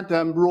 we had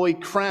Roy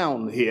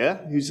Crown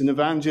here, who's an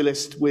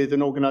evangelist with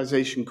an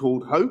organization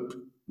called Hope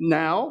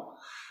Now.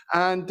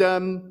 And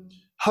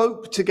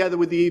Hope, together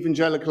with the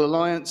Evangelical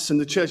Alliance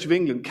and the Church of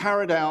England,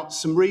 carried out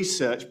some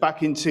research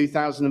back in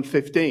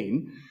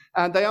 2015.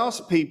 And they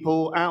asked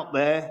people out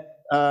there,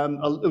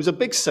 it was a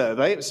big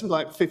survey, it was something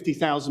like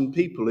 50,000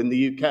 people in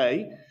the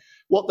UK,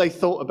 what they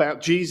thought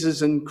about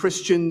Jesus and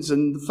Christians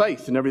and the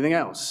faith and everything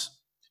else.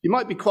 You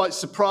might be quite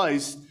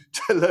surprised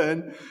to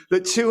learn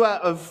that 2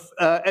 out of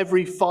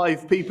every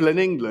 5 people in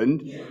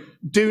England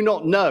do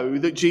not know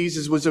that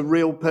Jesus was a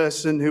real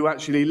person who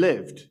actually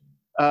lived.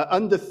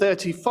 Under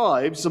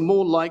 35s are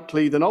more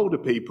likely than older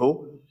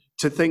people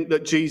to think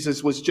that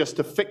Jesus was just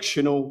a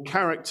fictional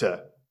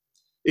character.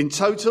 In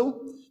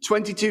total,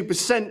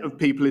 22% of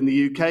people in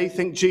the UK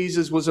think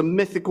Jesus was a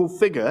mythical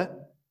figure,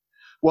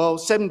 while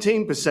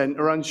 17%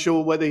 are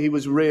unsure whether he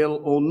was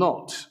real or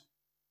not.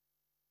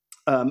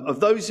 Of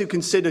those who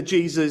consider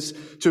Jesus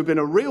to have been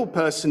a real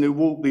person who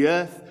walked the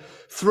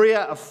earth, 3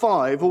 out of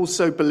 5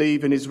 also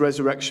believe in his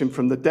resurrection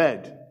from the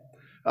dead.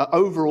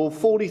 Overall,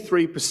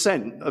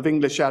 43% of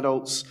English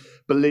adults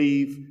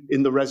believe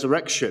in the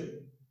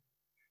resurrection.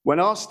 When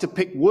asked to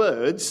pick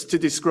words to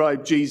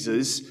describe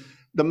Jesus,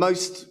 the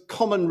most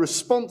common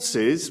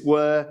responses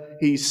were,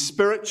 he's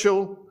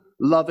spiritual,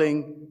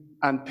 loving,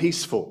 and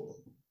peaceful.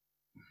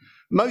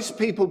 Most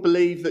people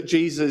believe that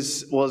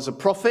Jesus was a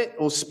prophet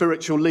or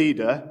spiritual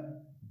leader,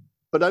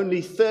 but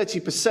only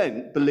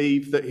 30%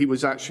 believe that he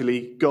was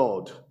actually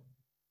God.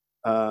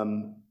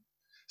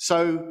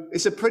 So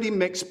it's a pretty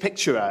mixed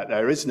picture out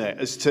there, isn't it,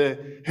 as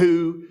to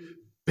who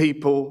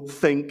people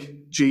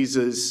think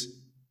Jesus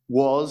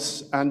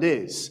was and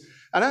is.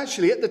 And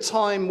actually, at the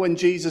time when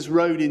Jesus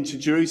rode into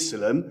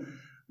Jerusalem,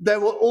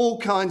 there were all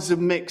kinds of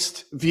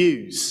mixed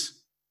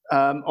views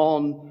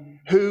on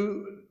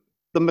who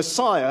the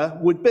Messiah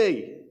would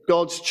be,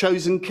 God's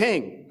chosen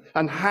king,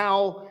 and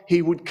how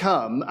he would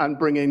come and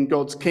bring in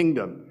God's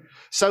kingdom.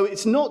 So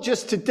it's not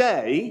just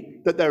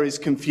today that there is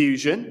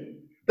confusion.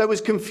 There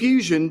was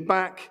confusion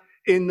back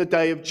in the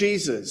day of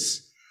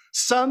Jesus.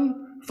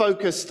 Some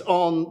focused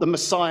on the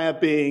Messiah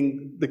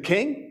being the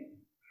king.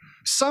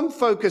 Some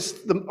focused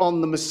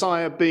on the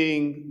Messiah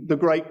being the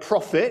great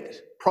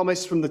prophet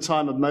promised from the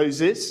time of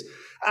Moses.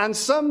 And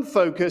some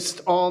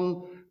focused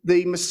on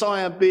the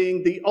Messiah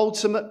being the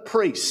ultimate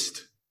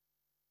priest.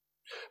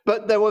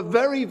 But there were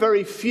very,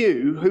 very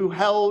few who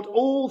held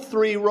all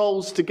three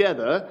roles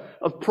together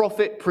of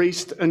prophet,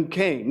 priest, and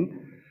king,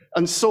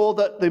 and saw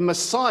that the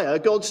Messiah,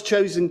 God's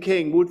chosen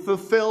king, would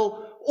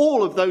fulfill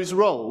all of those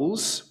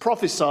roles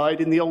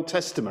prophesied in the Old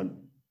Testament.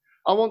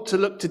 I want to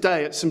look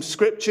today at some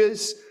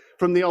scriptures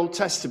from the Old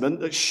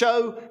Testament that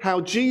show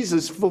how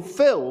Jesus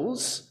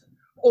fulfills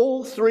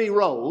all three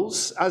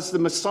roles as the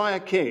Messiah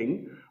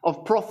king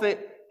of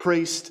prophet,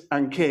 priest,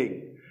 and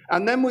king.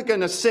 And then we're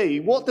going to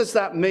see, what does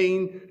that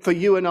mean for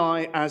you and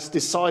I as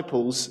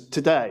disciples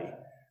today?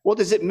 What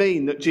does it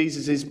mean that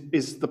Jesus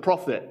is the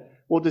prophet?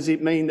 What does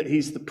it mean that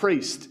he's the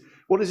priest?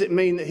 What does it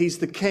mean that he's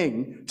the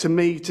king to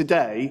me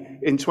today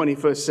in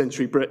 21st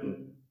century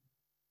Britain?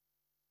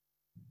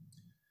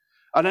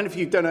 I don't know if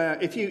you've done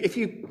if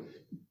you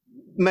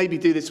maybe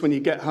do this when you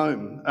get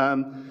home,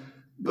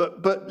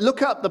 but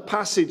look up the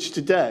passage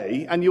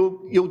today, and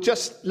you'll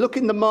just look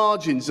in the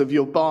margins of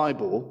your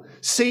Bible,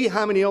 see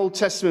how many Old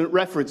Testament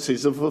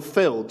references are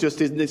fulfilled just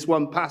in this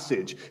one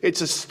passage.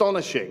 It's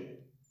astonishing.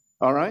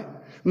 All right,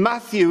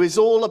 Matthew is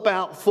all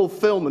about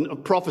fulfillment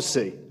of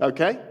prophecy.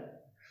 Okay.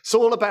 It's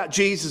all about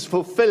Jesus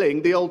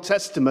fulfilling the Old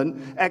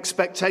Testament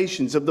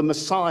expectations of the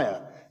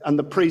Messiah and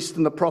the priest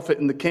and the prophet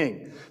and the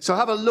king. So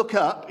have a look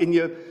up in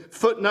your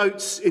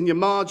footnotes, in your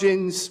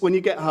margins, when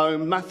you get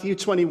home, Matthew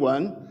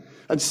 21,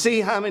 and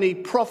see how many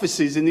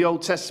prophecies in the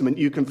Old Testament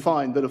you can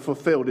find that are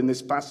fulfilled in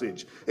this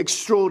passage.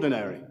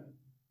 Extraordinary.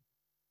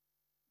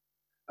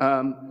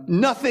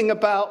 Nothing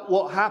about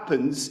what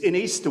happens in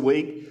Easter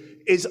week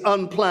is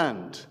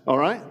unplanned, all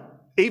right?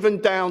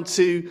 Even down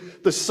to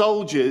the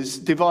soldiers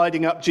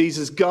dividing up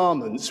Jesus'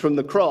 garments from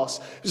the cross.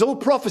 It's all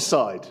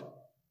prophesied.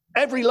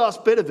 Every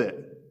last bit of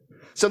it.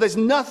 So there's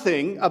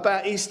nothing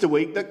about Easter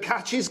week that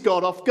catches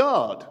God off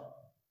guard.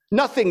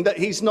 Nothing that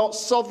he's not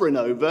sovereign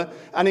over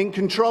and in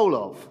control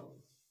of.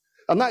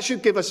 And that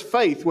should give us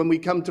faith when we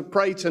come to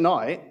pray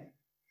tonight.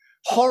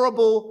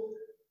 Horrible,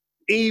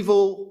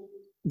 evil,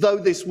 though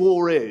this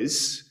war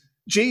is,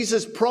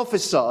 Jesus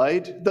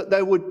prophesied that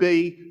there would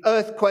be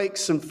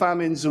earthquakes and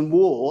famines and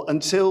war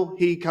until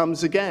he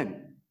comes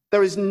again.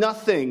 There is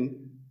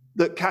nothing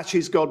that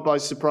catches God by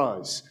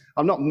surprise.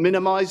 I'm not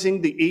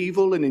minimizing the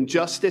evil and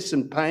injustice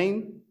and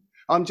pain.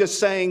 I'm just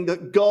saying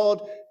that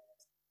God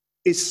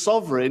is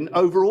sovereign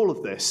over all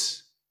of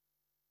this.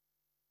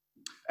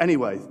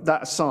 Anyway,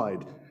 that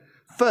aside.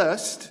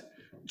 First,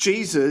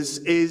 Jesus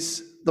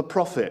is the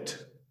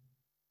prophet.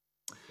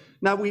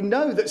 Now, we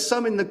know that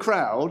some in the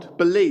crowd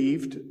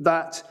believed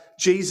that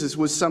Jesus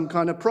was some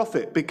kind of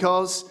prophet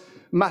because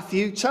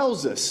Matthew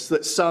tells us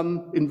that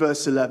some, in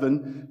verse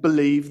 11,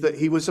 believed that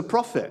he was a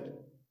prophet.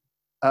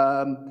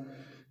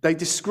 They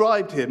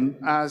described him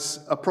as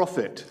a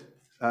prophet.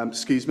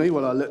 Excuse me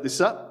while I look this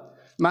up.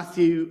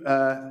 Matthew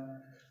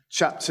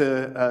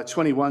chapter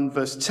 21,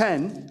 verse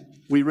 10,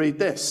 we read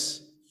this.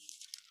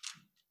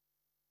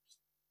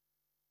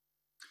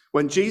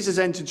 When Jesus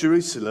entered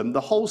Jerusalem,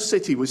 the whole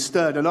city was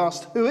stirred and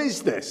asked, "Who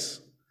is this?"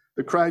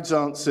 The crowds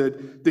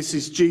answered, "This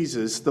is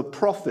Jesus, the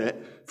prophet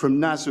from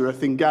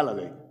Nazareth in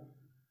Galilee."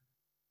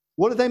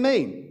 What do they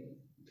mean?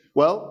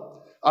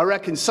 Well, I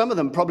reckon some of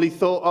them probably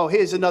thought, oh,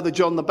 here's another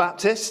John the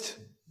Baptist.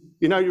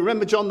 You know, you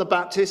remember John the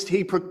Baptist?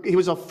 He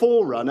was a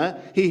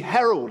forerunner. He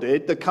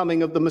heralded the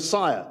coming of the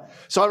Messiah.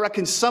 So I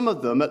reckon some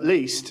of them, at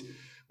least,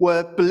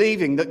 were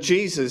believing that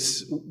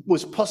Jesus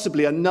was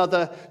possibly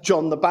another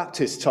John the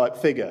Baptist type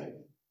figure.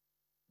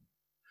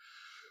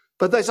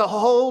 But there's a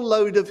whole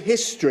load of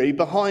history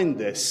behind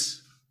this.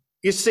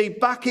 You see,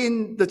 back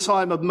in the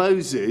time of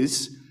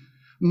Moses,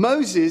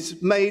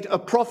 Moses made a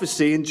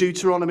prophecy in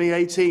Deuteronomy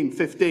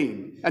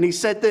 18:15, and he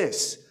said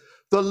this,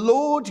 "The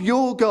Lord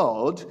your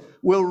God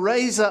will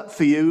raise up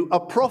for you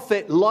a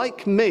prophet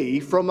like me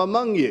from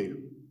among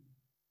you.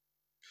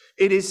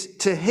 It is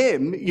to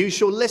him you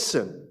shall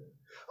listen.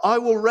 I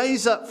will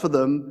raise up for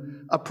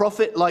them a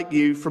prophet like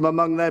you from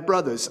among their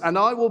brothers, and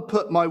I will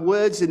put my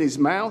words in his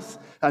mouth,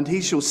 and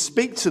he shall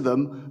speak to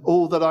them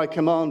all that I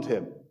command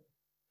him."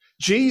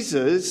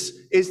 Jesus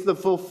is the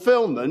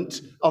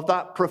fulfillment of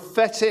that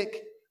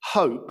prophetic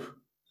hope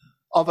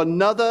of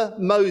another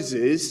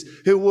Moses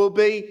who will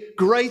be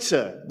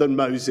greater than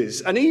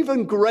Moses, an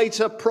even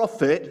greater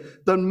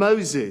prophet than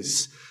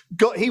Moses.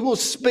 He will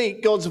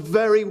speak God's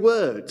very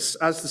words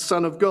as the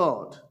Son of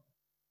God.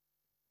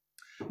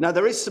 Now,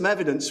 there is some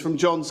evidence from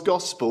John's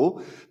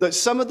Gospel that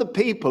some of the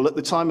people at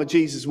the time of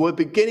Jesus were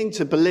beginning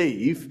to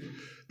believe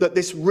that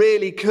this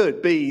really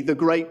could be the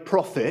great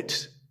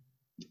prophet,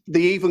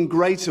 the even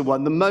greater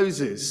one than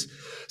Moses.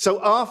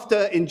 So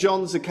after, in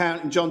John's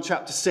account, in John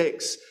chapter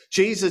 6,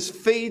 Jesus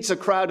feeds a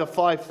crowd of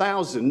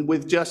 5,000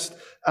 with just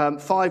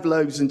 5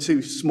 loaves and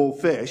 2 small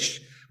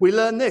fish. We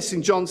learn this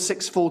in John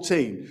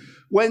 6:14.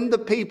 When the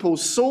people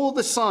saw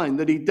the sign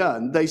that he'd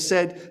done, they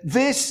said,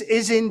 "This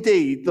is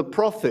indeed the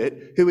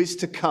prophet who is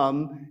to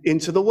come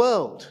into the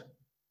world."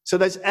 So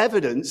there's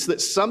evidence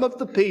that some of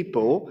the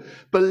people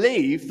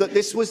believed that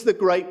this was the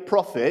great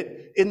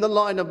prophet in the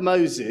line of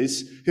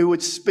Moses who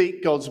would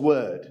speak God's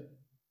word.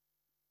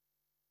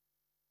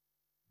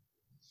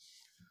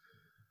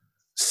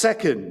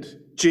 Second,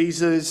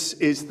 Jesus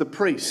is the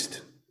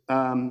priest.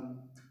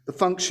 The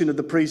function of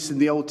the priest in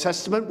the Old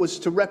Testament was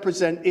to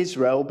represent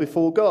Israel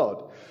before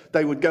God.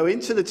 They would go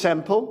into the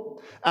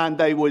temple and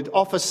they would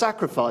offer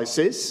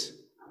sacrifices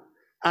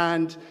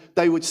and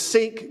they would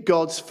seek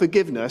God's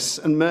forgiveness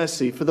and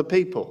mercy for the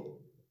people.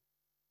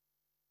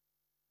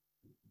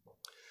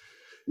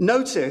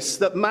 Notice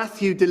that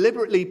Matthew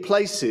deliberately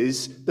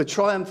places the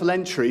triumphal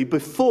entry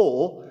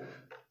before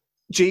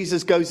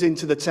Jesus goes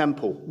into the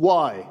temple.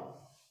 Why?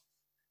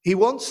 He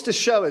wants to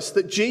show us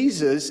that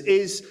Jesus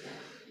is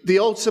the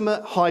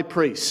ultimate high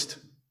priest.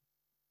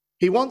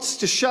 He wants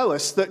to show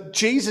us that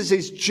Jesus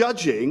is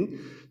judging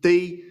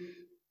the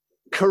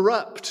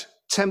corrupt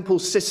temple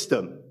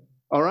system.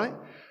 All right?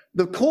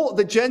 The court of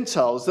the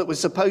Gentiles that was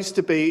supposed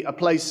to be a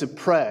place of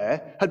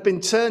prayer had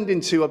been turned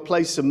into a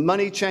place of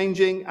money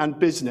changing and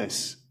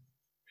business.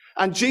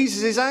 And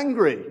Jesus is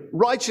angry,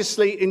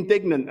 righteously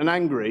indignant and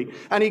angry.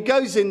 And he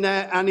goes in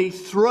there and he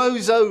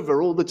throws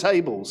over all the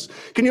tables.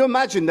 Can you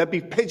imagine? There'd be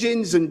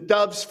pigeons and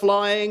doves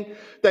flying.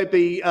 There'd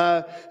be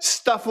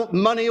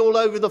money all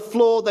over the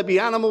floor. There'd be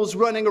animals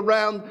running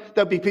around.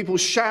 There'd be people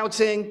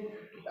shouting.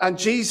 And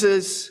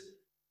Jesus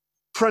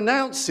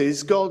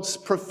pronounces God's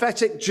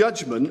prophetic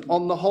judgment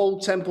on the whole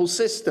temple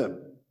system.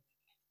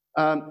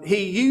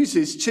 He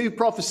uses 2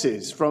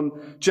 prophecies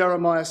from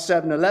Jeremiah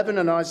 7:11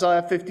 and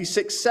Isaiah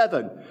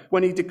 56:7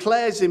 when he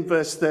declares in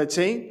verse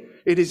 13,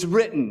 "It is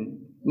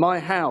written, my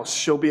house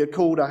shall be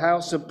called a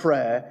house of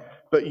prayer,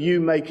 but you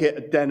make it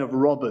a den of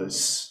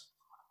robbers."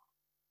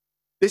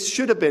 This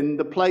should have been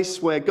the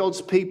place where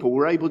God's people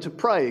were able to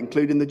pray,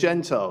 including the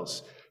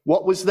Gentiles.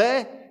 What was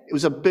there? It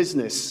was a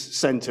business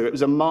center. It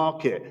was a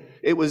market.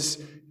 It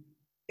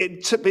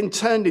been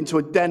turned into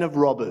a den of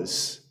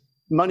robbers.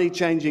 Money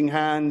changing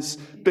hands,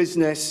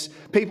 business.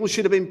 People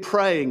should have been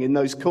praying in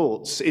those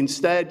courts.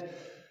 Instead,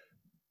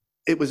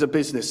 it was a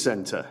business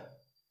center.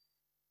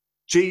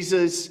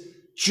 Jesus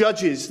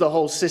judges the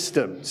whole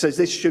system, says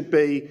this should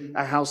be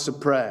a house of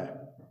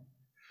prayer.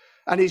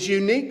 And he's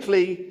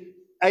uniquely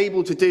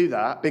able to do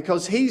that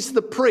because he's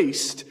the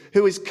priest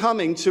who is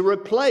coming to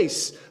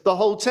replace the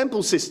whole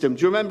temple system.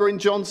 Do you remember in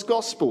John's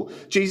Gospel,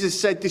 Jesus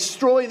said,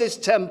 "Destroy this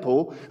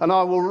temple and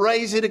I will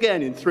raise it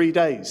again in 3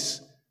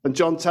 days." And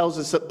John tells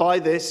us that by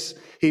this,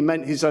 he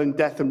meant his own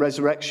death and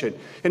resurrection.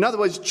 In other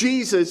words,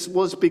 Jesus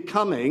was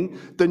becoming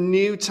the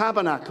new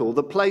tabernacle,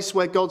 the place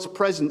where God's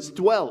presence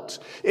dwelt.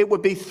 It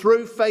would be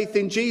through faith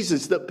in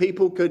Jesus that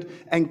people could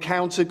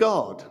encounter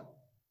God.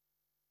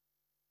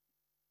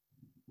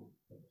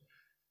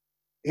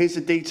 Here's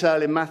a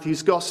detail in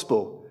Matthew's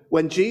Gospel.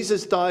 When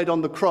Jesus died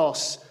on the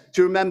cross,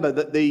 do you remember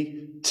that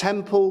the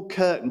temple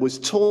curtain was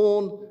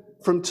torn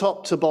from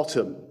top to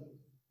bottom?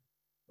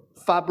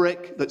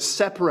 Fabric that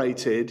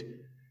separated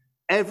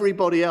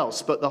everybody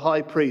else but the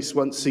high priest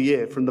once a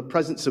year from the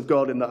presence of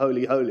God in the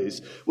Holy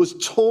Holies was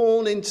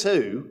torn in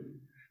two,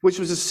 which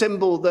was a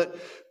symbol that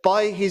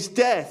by his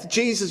death,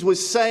 Jesus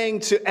was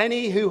saying to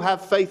any who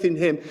have faith in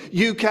him,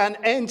 you can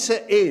enter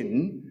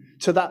in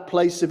to that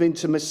place of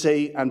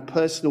intimacy and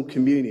personal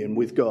communion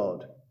with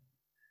God.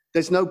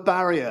 There's no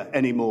barrier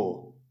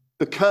anymore.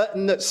 The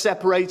curtain that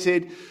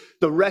separated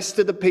the rest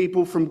of the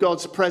people from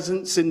God's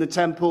presence in the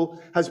temple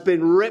has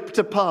been ripped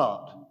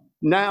apart.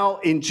 Now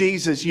in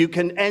Jesus, you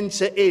can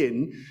enter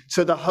in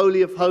to the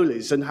Holy of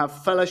Holies and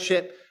have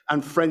fellowship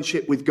and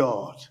friendship with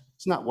God.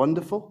 Isn't that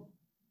wonderful?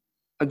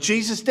 And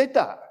Jesus did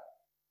that.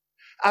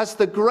 As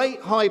the great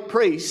high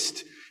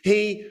priest,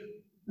 he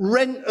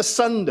rent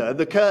asunder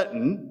the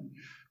curtain,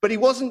 but he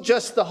wasn't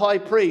just the high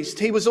priest.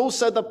 He was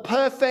also the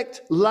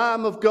perfect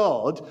Lamb of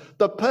God,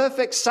 the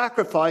perfect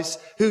sacrifice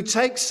who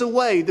takes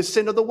away the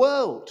sin of the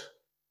world.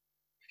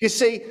 You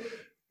see,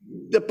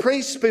 the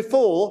priests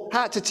before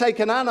had to take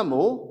an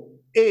animal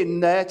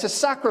in there to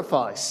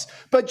sacrifice.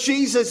 But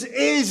Jesus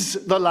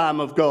is the Lamb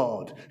of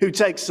God who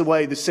takes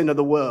away the sin of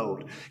the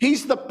world.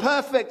 He's the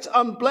perfect,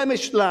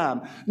 unblemished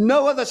Lamb.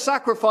 No other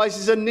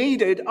sacrifices are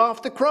needed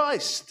after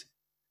Christ.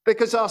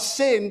 because our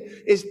sin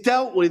is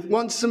dealt with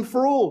once and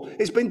for all.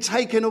 It's been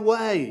taken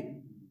away.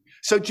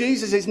 So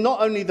Jesus is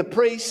not only the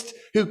priest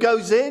who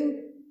goes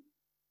in,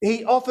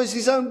 he offers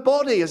his own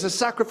body as a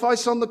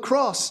sacrifice on the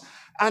cross.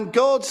 And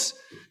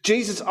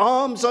Jesus'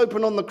 arms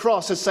open on the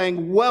cross are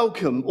saying,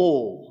 welcome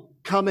all,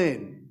 come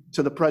in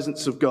to the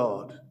presence of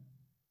God.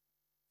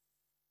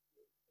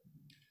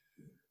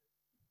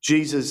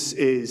 Jesus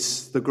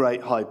is the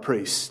great high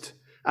priest.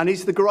 And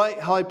he's the great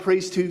high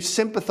priest who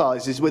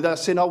sympathizes with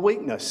us in our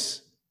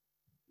weakness.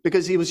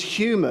 Because he was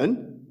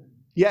human,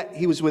 yet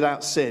he was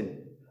without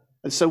sin.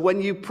 And so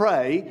when you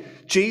pray,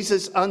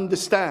 Jesus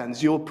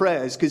understands your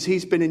prayers because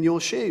he's been in your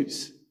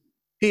shoes.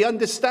 He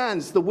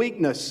understands the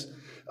weakness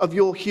of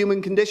your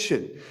human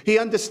condition. He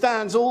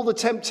understands all the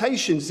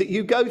temptations that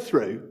you go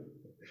through.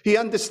 He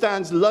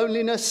understands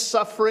loneliness,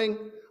 suffering,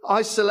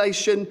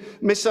 isolation,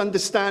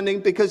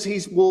 misunderstanding, because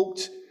he's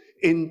walked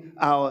in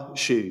our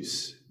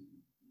shoes.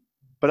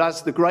 But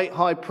as the great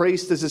high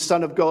priest, as the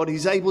Son of God,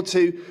 he's able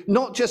to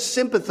not just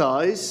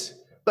sympathize,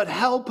 but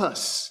help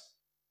us.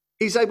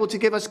 He's able to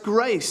give us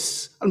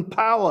grace and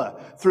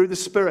power through the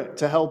Spirit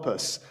to help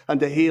us and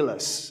to heal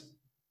us.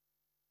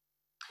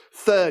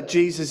 Third,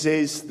 Jesus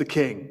is the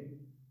King.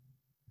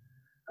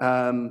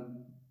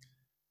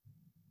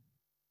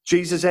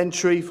 Jesus'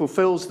 entry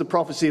fulfills the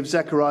prophecy of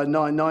Zechariah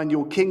 9:9.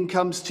 Your king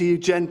comes to you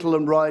gentle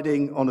and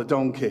riding on a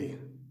donkey.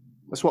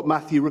 That's what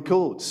Matthew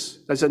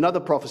records. There's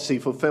another prophecy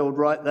fulfilled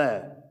right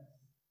there.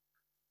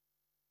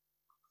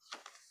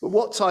 But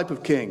what type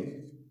of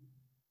king?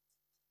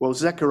 Well,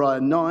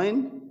 Zechariah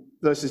 9,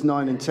 verses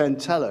 9 and 10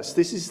 tell us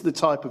this is the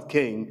type of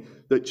king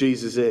that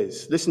Jesus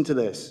is. Listen to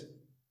this.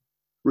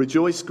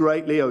 Rejoice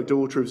greatly, O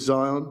daughter of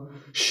Zion.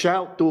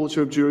 Shout,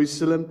 daughter of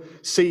Jerusalem.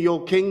 See,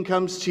 your king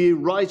comes to you,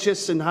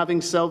 righteous and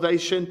having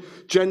salvation,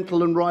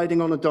 gentle and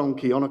riding on a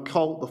donkey, on a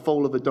colt, the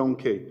foal of a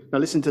donkey. Now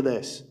listen to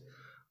this.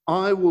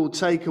 I will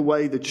take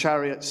away the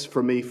chariots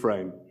from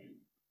Ephraim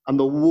and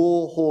the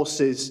war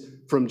horses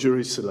from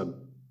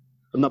Jerusalem,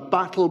 and the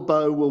battle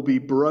bow will be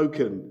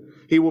broken.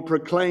 He will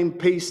proclaim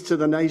peace to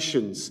the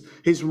nations.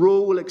 His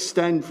rule will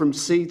extend from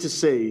sea to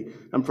sea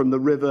and from the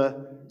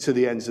river to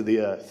the ends of the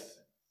earth.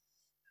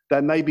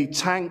 There may be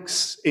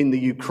tanks in the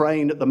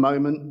Ukraine at the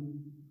moment.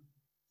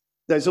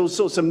 There's all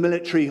sorts of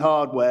military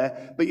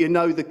hardware, but you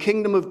know, the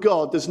kingdom of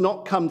God does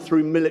not come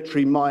through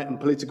military might and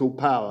political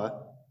power.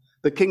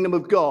 The kingdom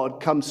of God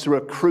comes through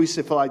a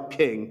crucified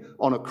king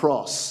on a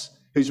cross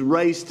who's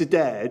raised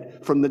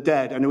from the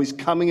dead and who is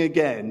coming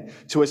again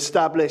to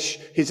establish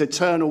his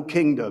eternal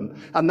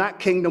kingdom. And that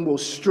kingdom will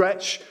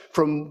stretch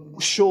from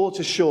shore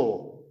to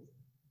shore.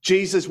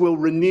 Jesus will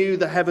renew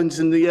the heavens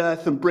and the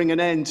earth and bring an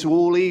end to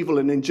all evil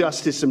and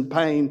injustice and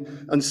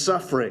pain and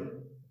suffering.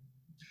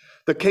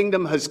 The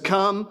kingdom has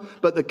come,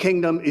 but the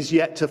kingdom is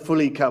yet to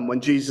fully come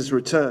when Jesus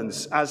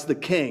returns as the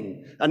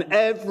king. And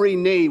every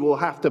knee will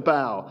have to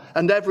bow,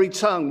 and every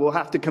tongue will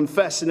have to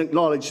confess and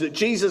acknowledge that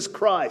Jesus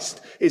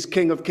Christ is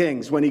King of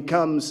Kings when he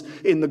comes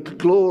in the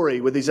glory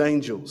with his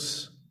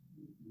angels.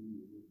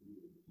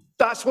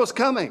 That's what's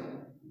coming.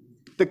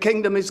 The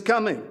kingdom is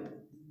coming.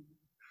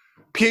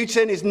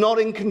 Putin is not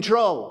in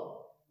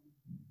control.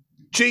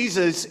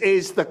 Jesus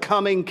is the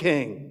coming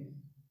king.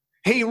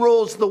 He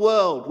rules the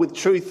world with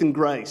truth and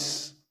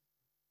grace.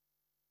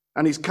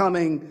 And he's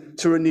coming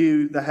to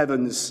renew the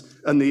heavens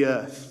and the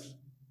earth.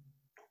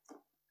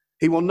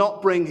 He will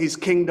not bring his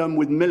kingdom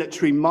with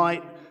military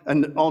might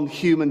and on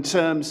human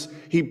terms.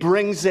 He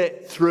brings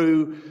it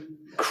through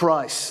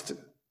Christ.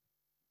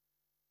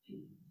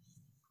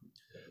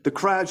 The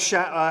crowd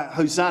shout out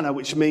Hosanna,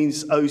 which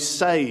means, oh,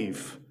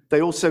 save.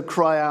 They also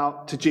cry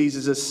out to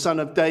Jesus as Son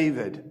of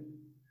David.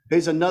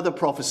 Here's another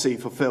prophecy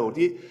fulfilled.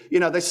 You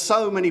know, there's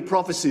so many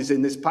prophecies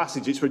in this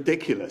passage, it's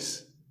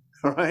ridiculous.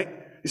 All right?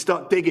 You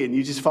start digging,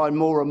 you just find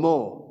more and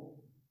more.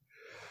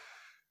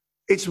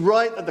 It's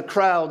right that the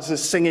crowds are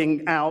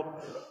singing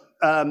out,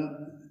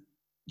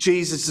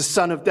 Jesus, the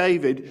Son of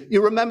David.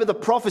 You remember the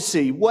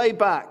prophecy way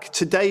back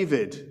to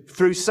David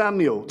through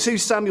Samuel, 2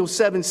 Samuel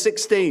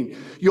 7:16.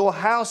 Your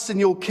house and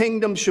your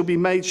kingdom shall be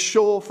made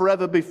sure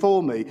forever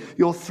before me.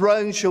 Your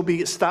throne shall be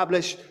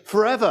established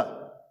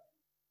forever.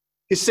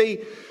 You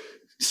see,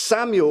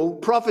 Samuel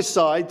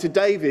prophesied to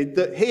David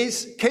that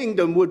his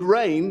kingdom would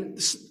reign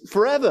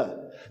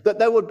forever, that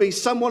there would be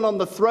someone on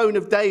the throne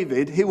of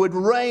David who would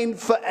reign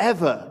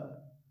forever.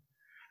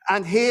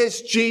 And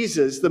here's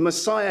Jesus, the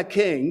Messiah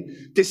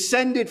King,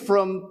 descended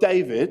from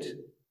David,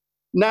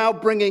 now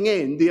bringing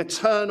in the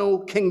eternal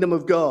kingdom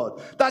of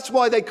God. That's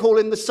why they call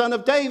him the Son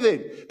of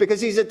David, because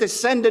he's a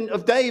descendant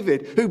of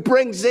David who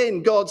brings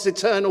in God's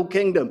eternal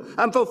kingdom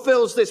and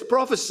fulfills this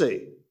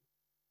prophecy.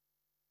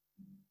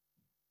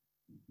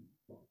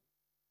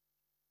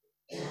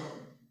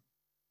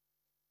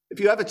 If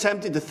you're ever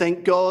tempted to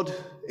think God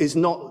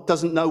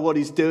doesn't know what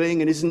he's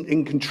doing and isn't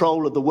in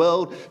control of the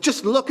world,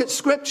 just look at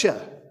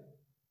Scripture.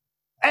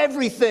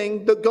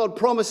 Everything that God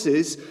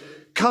promises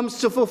comes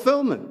to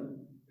fulfillment.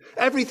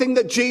 Everything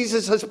that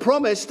Jesus has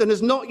promised and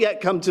has not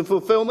yet come to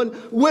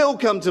fulfillment will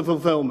come to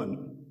fulfillment.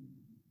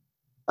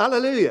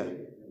 Hallelujah.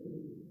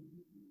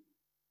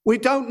 We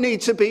don't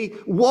need to be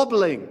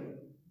wobbling.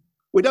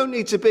 We don't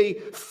need to be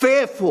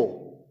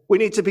fearful. We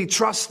need to be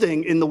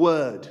trusting in the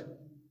word.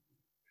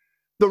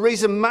 The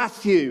reason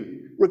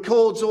Matthew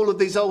records all of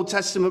these Old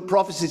Testament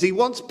prophecies, he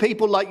wants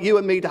people like you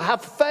and me to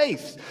have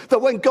faith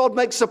that when God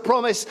makes a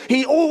promise,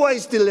 he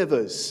always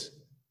delivers.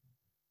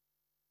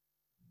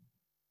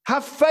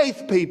 Have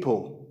faith,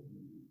 people.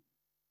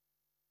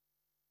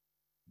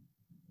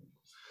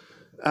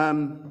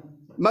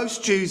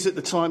 Most Jews at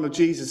the time of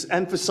Jesus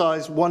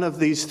emphasized one of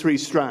these three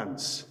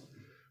strands: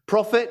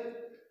 prophet,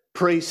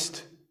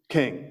 priest,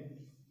 king.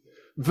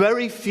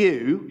 Very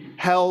few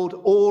held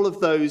all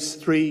of those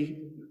three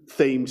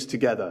themes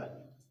together.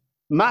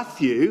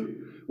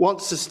 Matthew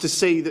wants us to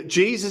see that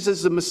Jesus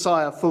as the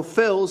Messiah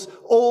fulfills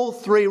all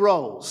three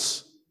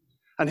roles.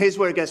 And here's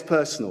where it gets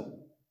personal.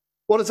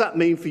 What does that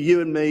mean for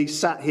you and me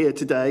sat here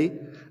today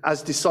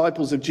as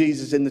disciples of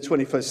Jesus in the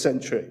 21st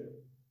century?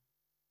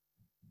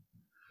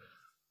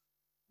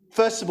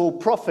 First of all,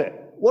 prophet.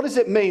 What does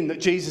it mean that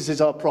Jesus is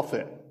our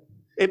prophet?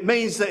 It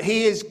means that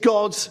he is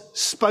God's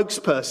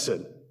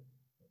spokesperson.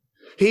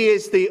 He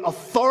is the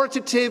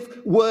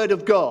authoritative word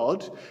of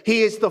God.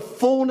 He is the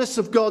fullness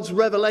of God's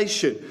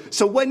revelation.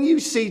 So when you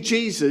see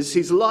Jesus,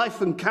 his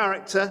life and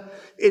character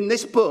in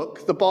this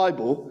book, the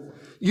Bible,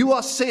 you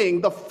are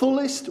seeing the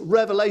fullest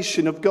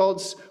revelation of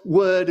God's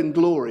word and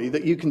glory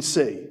that you can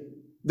see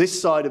this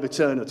side of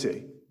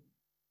eternity.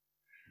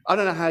 I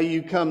don't know how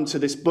you come to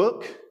this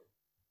book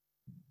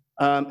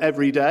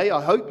every day.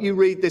 I hope you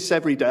read this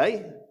every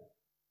day.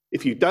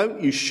 If you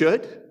don't, you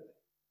should.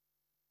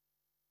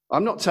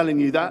 I'm not telling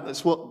you that.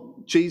 That's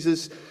what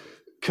Jesus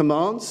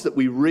commands, that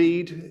we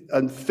read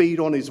and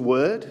feed on his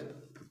word.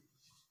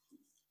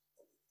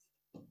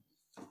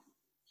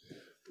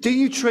 Do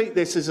you treat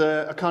this as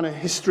a kind of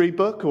history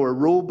book or a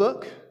rule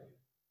book?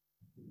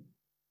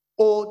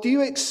 Or do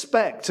you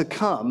expect to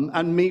come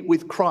and meet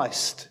with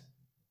Christ?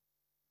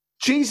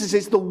 Jesus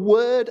is the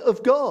Word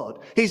of God.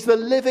 He's the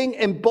living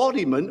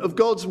embodiment of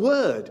God's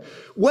Word.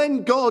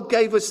 When God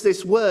gave us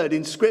this Word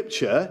in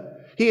Scripture,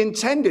 he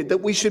intended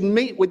that we should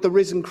meet with the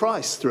risen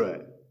Christ through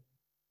it.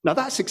 Now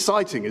that's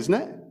exciting, isn't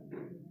it?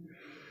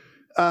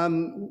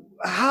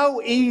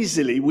 How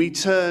easily we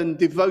turn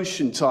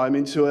devotion time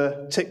into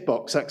a tick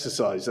box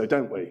exercise, though,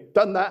 don't we?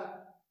 Done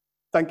that.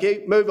 Thank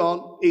you. Move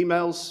on.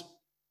 Emails.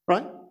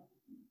 Right?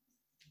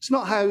 It's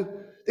not how.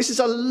 This is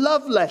a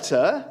love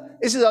letter.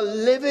 This is a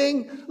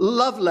living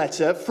love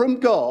letter from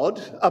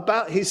God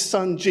about his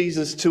son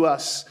Jesus to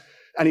us.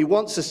 And he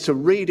wants us to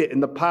read it in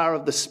the power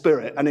of the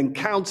Spirit and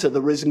encounter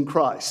the risen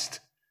Christ.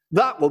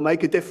 That will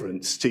make a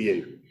difference to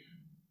you.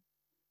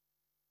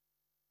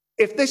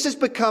 If this has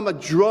become a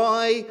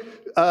dry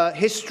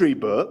history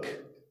book,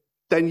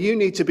 then you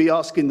need to be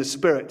asking the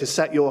Spirit to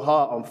set your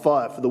heart on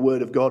fire for the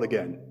Word of God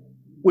again.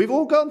 We've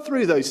all gone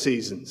through those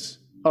seasons,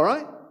 all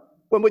right?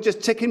 When we're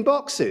just ticking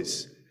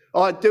boxes.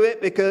 I do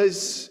it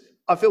because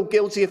I feel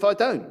guilty if I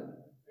don't.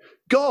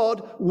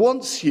 God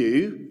wants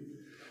you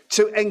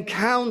to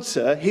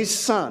encounter his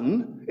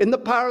Son in the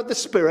power of the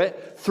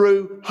Spirit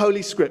through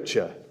Holy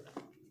Scripture.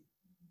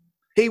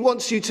 He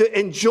wants you to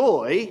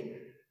enjoy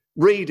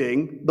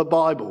reading the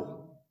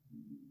Bible.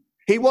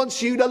 He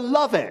wants you to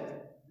love it.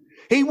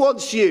 He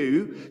wants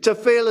you to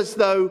feel as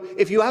though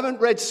if you haven't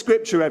read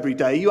Scripture every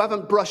day, you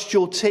haven't brushed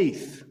your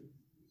teeth.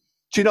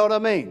 Do you know what I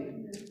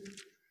mean?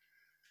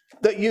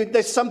 That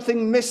there's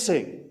something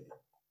missing.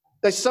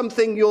 There's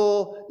something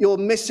you're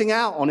missing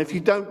out on if you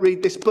don't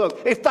read this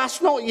book. If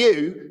that's not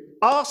you,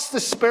 ask the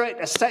Spirit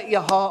to set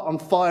your heart on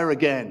fire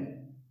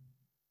again.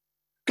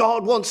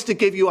 God wants to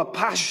give you a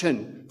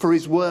passion for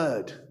his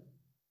word.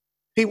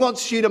 He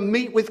wants you to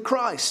meet with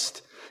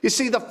Christ. You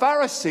see, the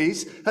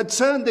Pharisees had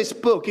turned this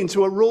book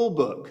into a rule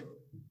book,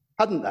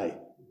 hadn't they?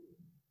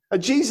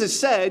 And Jesus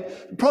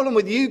said, the problem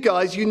with you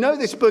guys, you know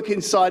this book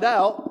inside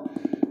out,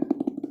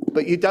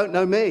 but you don't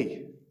know me.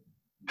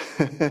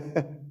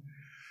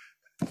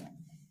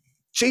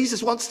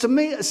 Jesus wants to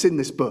meet us in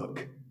this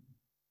book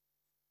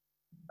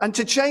and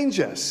to change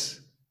us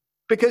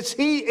because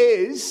he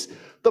is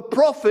the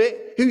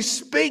prophet who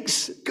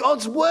speaks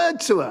God's word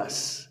to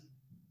us.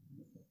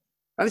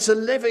 And it's a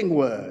living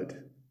word.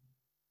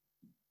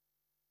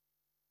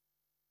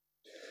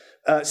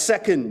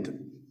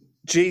 Second,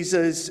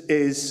 Jesus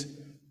is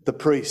the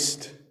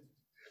priest.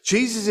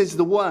 Jesus is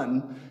the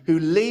one who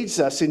leads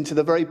us into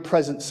the very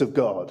presence of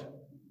God.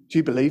 Do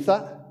you believe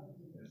that?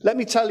 Let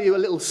me tell you a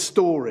little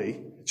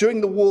story.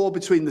 During the war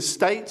between the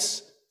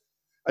states,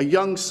 a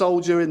young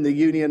soldier in the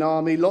Union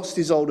Army lost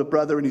his older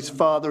brother and his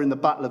father in the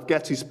Battle of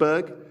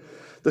Gettysburg.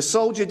 The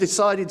soldier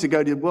decided to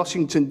go to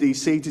Washington,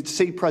 D.C. to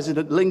see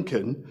President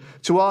Lincoln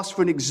to ask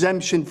for an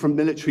exemption from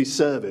military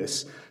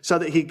service so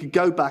that he could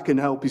go back and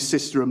help his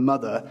sister and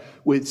mother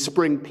with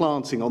spring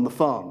planting on the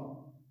farm.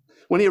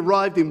 When he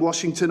arrived in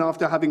Washington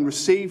after having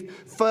received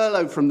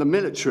furlough from the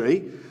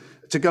military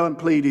to go and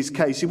plead his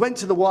case, he went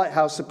to the White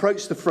House,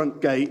 approached the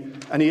front gate,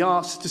 and he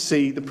asked to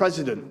see the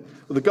president.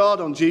 Well, the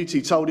guard on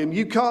duty told him,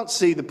 "You can't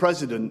see the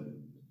president.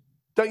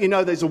 Don't you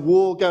know there's a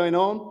war going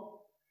on?"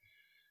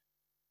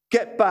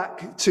 Get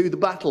back to the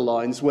battle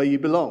lines where you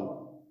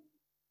belong.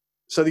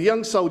 So the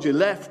young soldier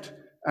left,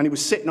 and he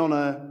was sitting on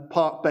a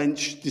park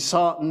bench,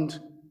 disheartened,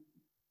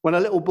 when a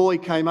little boy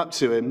came up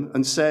to him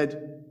and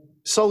said,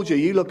 "Soldier,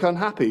 you look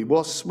unhappy.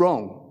 What's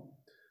wrong?"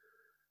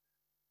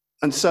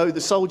 And so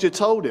the soldier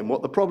told him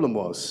what the problem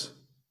was.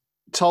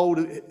 Told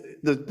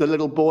the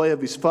little boy of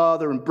his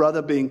father and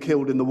brother being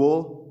killed in the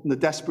war and the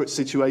desperate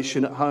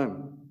situation at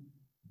home.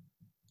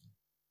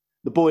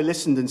 The boy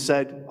listened and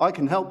said, "I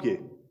can help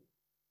you."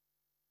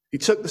 He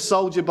took the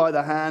soldier by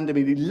the hand and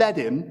he led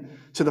him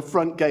to the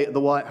front gate of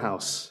the White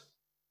House.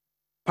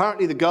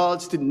 Apparently the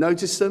guards didn't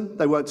notice them.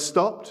 They weren't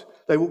stopped.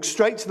 They walked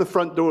straight to the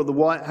front door of the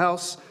White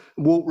House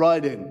and walked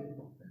right in.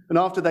 And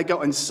after they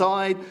got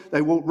inside,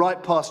 they walked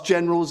right past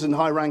generals and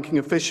high-ranking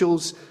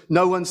officials.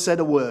 No one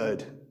said a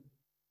word.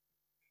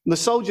 And the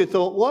soldier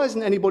thought, why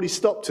hasn't anybody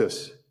stopped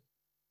us?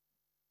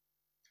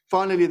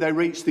 Finally, they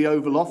reached the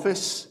Oval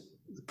Office.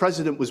 The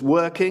president was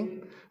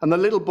working, and the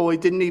little boy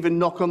didn't even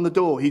knock on the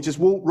door. He just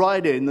walked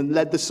right in and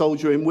led the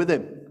soldier in with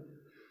him.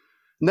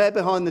 And there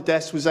behind the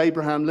desk was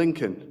Abraham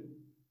Lincoln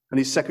and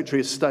his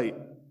Secretary of State.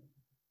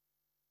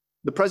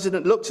 The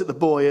president looked at the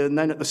boy and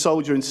then at the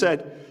soldier and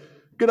said,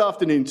 "Good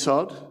afternoon,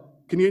 Todd.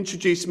 Can you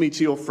introduce me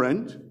to your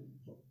friend?"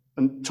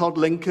 And Todd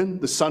Lincoln,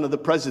 the son of the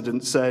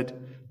president,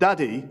 said,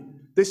 "Daddy,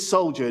 this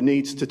soldier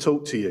needs to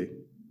talk to you."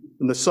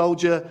 And the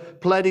soldier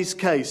pled his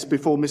case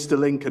before Mr.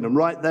 Lincoln, and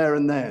right there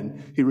and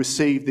then he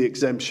received the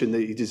exemption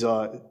that he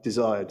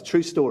desired.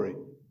 True story.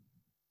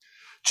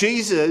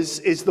 Jesus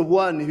is the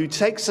one who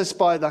takes us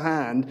by the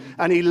hand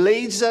and he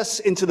leads us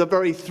into the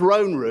very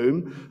throne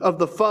room of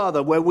the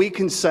Father where we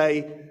can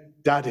say,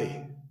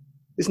 "Daddy."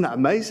 Isn't that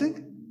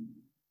amazing?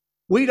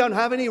 We don't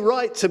have any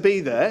right to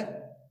be there.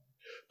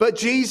 But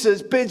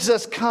Jesus bids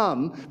us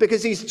come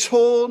because he's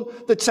torn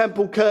the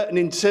temple curtain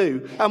in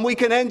two, and we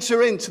can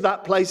enter into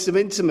that place of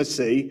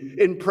intimacy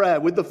in prayer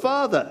with the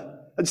Father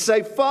and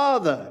say,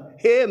 "Father,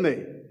 hear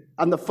me."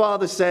 And the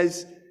Father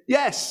says,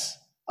 "Yes,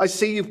 I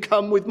see you've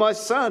come with my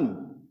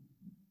Son.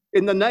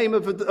 In the name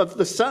of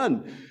the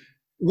Son.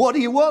 What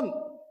do you want?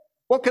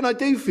 What can I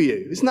do for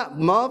you?" Isn't that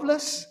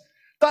marvelous?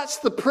 That's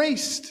the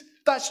priest.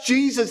 That's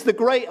Jesus, the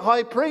great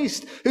high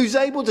priest, who's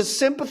able to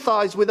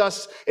sympathize with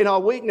us in our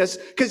weakness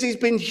because he's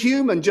been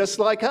human just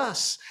like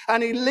us.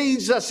 And he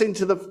leads us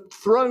into the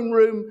throne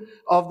room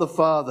of the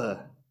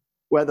Father,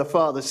 where the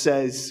Father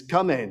says,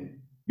 "Come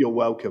in, you're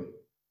welcome."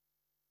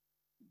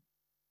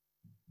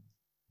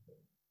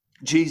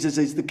 Jesus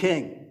is the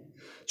King.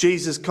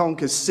 Jesus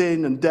conquers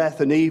sin and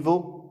death and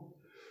evil,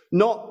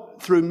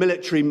 not through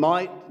military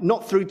might,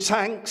 not through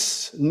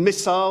tanks,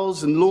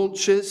 missiles and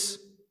launches.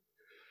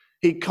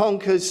 He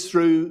conquers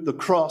through the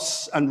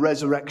cross and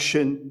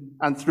resurrection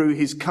and through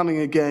his coming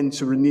again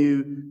to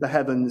renew the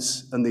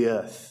heavens and the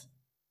earth.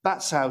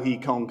 That's how he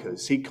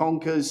conquers. He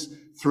conquers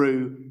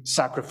through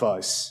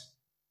sacrifice.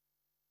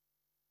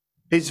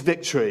 His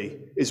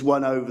victory is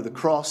won over the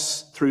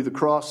cross, through the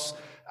cross,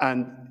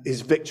 and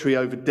his victory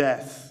over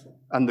death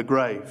and the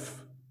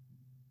grave.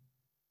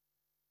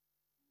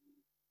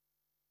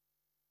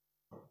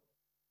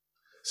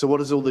 So what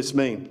does all this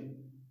mean?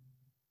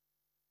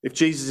 If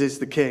Jesus is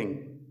the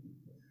King,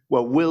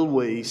 well, will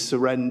we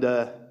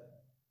surrender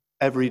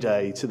every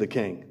day to the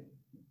King?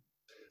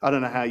 I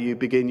don't know how you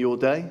begin your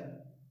day.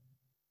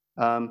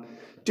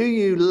 Do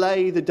you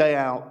lay the day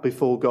out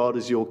before God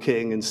as your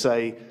King and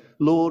say,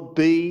 "Lord,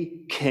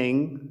 be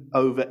King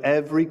over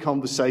every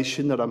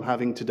conversation that I'm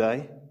having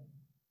today.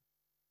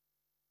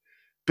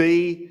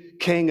 Be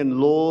King and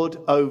Lord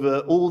over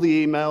all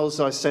the emails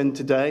I send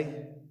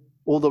today,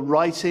 all the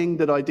writing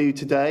that I do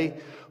today,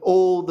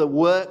 all the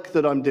work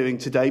that I'm doing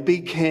today. Be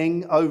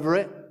King over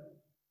it."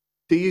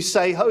 Do you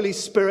say, "Holy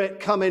Spirit,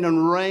 come in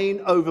and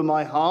reign over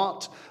my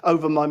heart,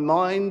 over my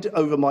mind,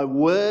 over my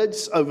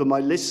words, over my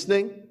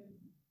listening"?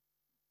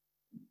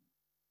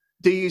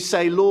 Do you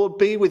say, "Lord,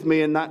 be with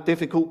me in that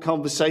difficult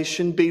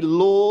conversation. Be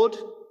Lord,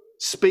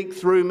 speak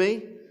through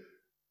me"?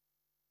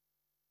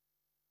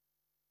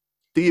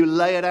 Do you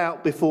lay it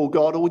out before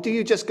God, or do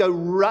you just go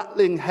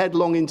rattling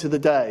headlong into the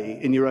day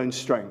in your own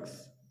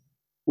strength?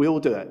 We all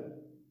do it.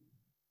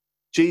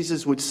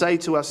 Jesus would say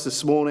to us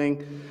this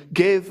morning,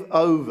 give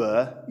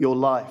over your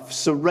life.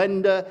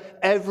 Surrender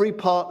every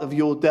part of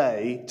your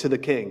day to the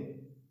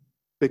King,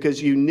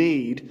 because you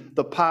need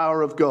the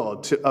power of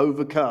God to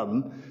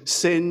overcome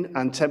sin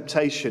and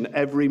temptation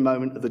every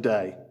moment of the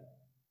day.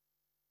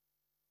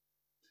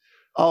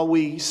 Are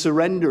we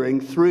surrendering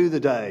through the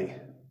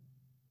day?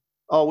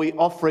 Are we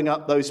offering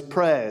up those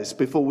prayers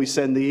before we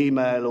send the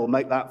email or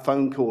make that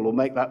phone call or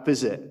make that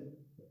visit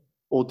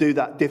or do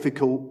that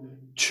difficult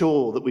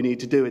chore that we need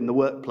to do in the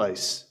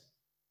workplace?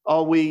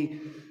 Are we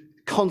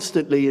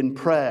constantly in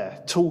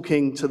prayer,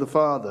 talking to the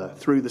Father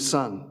through the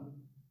Son,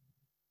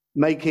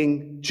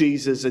 making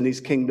Jesus and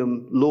his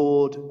kingdom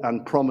Lord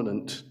and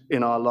prominent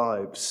in our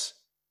lives?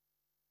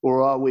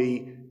 Or are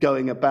we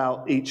going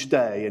about each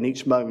day and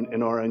each moment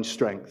in our own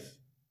strength?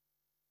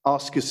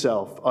 Ask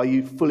yourself, are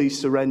you fully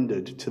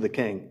surrendered to the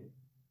King?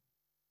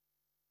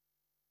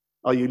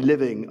 Are you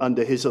living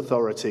under his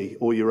authority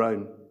or your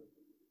own?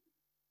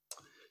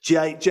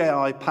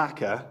 J.I.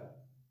 Packer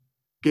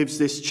gives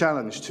this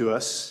challenge to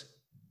us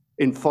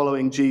in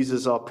following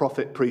Jesus, our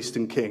prophet, priest,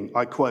 and king.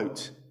 I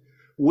quote,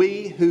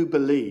 "We who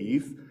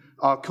believe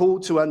are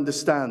called to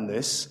understand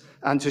this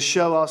and to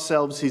show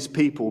ourselves his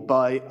people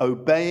by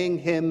obeying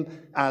him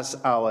as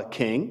our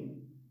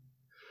king,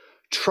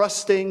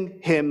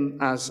 trusting him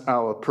as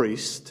our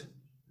priest,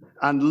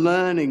 and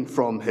learning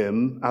from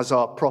him as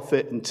our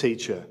prophet and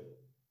teacher.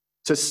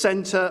 To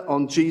center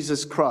on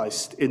Jesus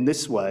Christ in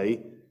this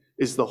way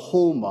is the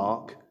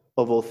hallmark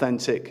of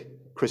authentic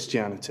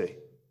Christianity."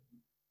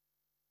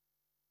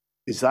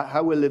 Is that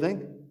how we're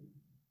living?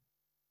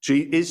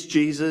 Is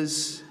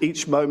Jesus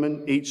each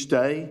moment, each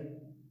day,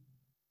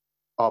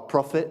 our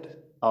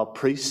prophet, our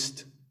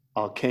priest,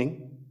 our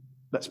king?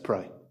 Let's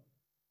pray.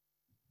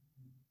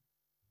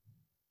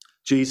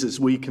 Jesus,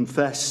 we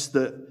confess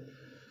that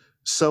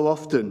so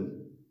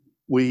often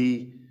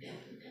we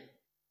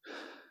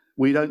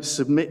don't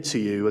submit to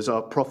you as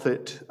our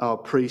prophet, our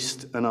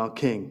priest, and our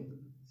king.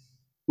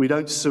 We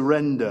don't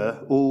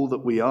surrender all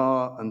that we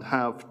are and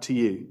have to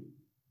you.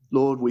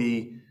 Lord,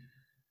 we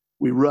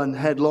run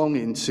headlong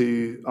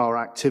into our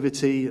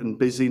activity and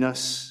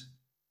busyness,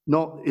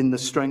 not in the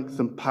strength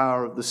and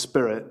power of the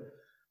Spirit,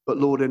 but,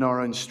 Lord, in our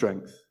own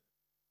strength.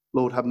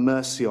 Lord, have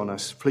mercy on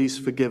us. Please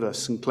forgive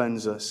us and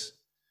cleanse us.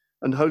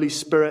 And Holy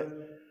Spirit,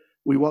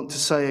 we want to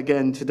say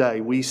again today,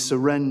 we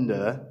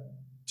surrender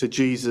to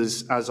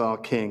Jesus as our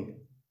King,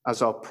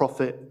 as our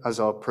prophet, as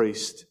our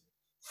priest.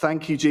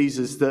 Thank you,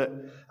 Jesus, that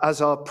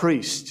as our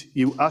priest,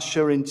 you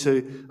usher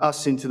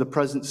us into the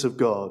presence of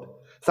God.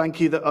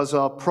 Thank you that as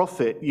our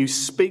prophet, you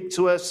speak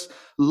to us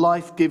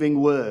life-giving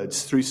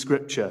words through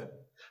Scripture.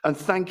 And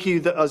thank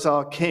you that as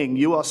our King,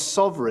 you are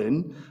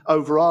sovereign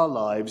over our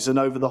lives and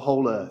over the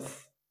whole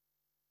earth.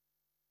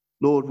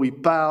 Lord, we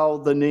bow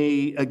the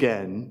knee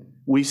again.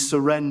 We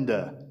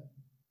surrender.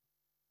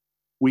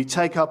 We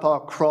take up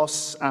our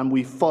cross and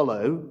we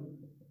follow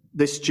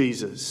this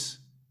Jesus.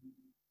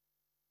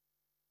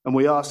 And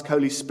we ask,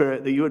 Holy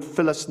Spirit, that you would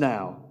fill us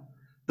now,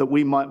 that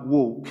we might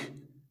walk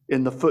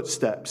in the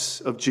footsteps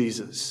of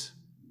Jesus.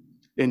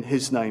 In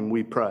his name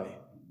we pray.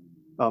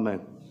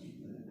 Amen.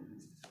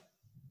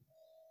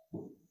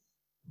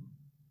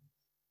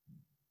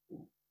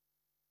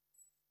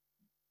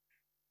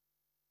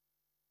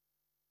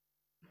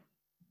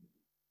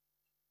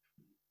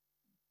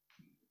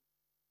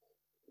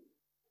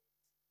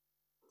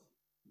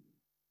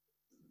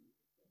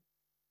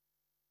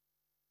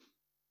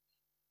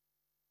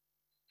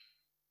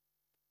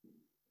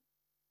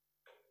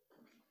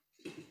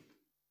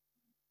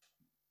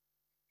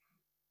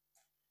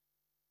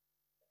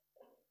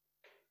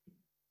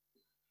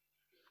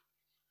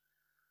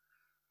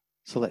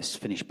 So let's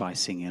finish by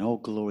singing, "All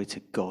glory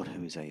to God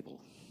who is able."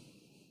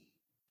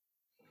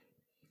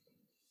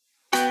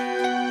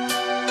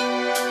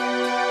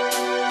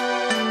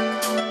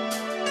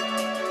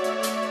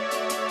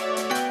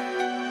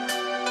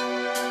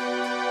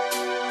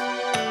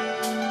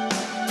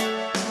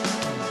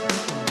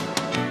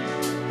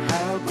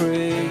 How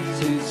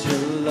great is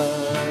your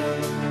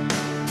love,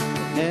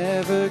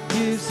 never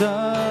gives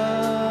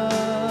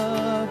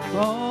up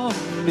on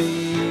me.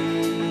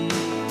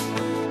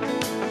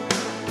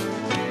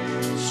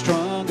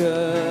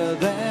 Stronger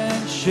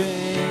than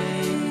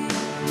shame,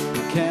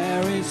 it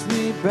carries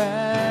me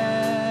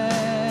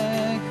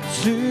back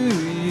to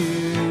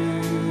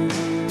you.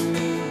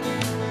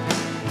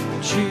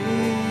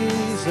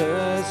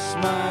 Jesus,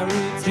 my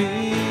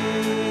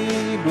Redeemer,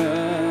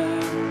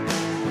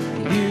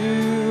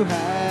 you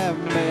have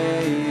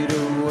made a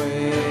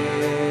way.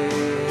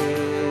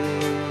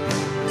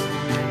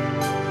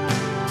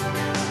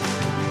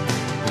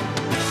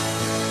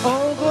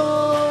 Oh,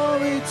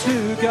 glory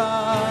to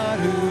God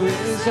who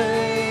is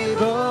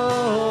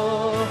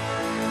able,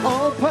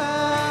 all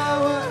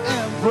power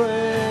and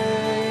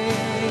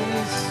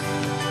praise.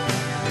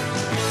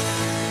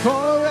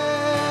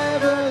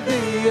 Forever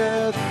the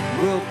earth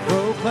will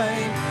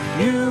proclaim,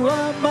 you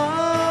are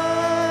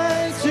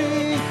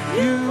mighty,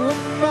 you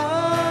are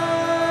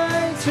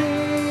mighty.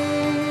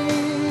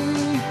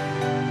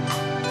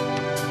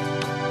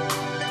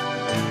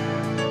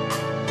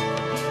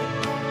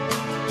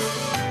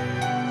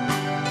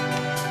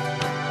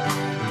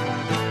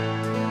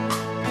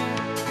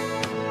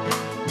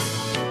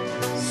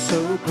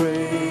 So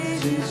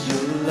great is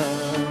your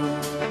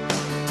love,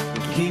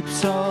 it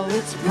keeps all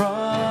its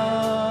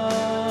promises.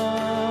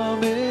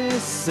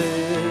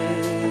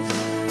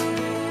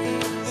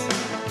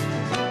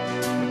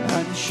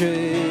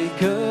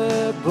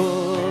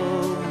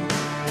 Unshakable,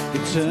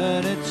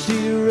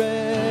 eternity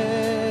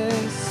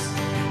rests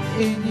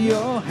in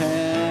your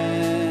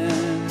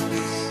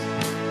hands.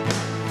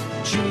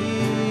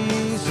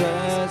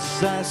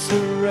 Jesus, I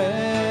surrender.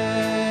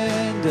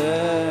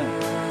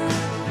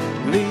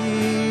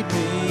 Lead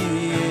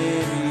me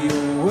in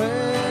your way.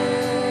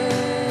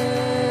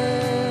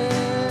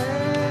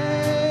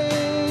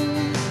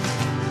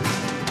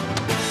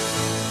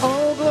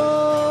 Oh,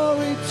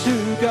 glory to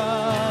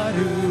God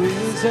who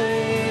is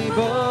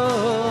able,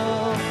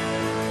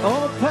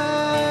 all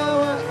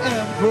power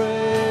and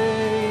praise.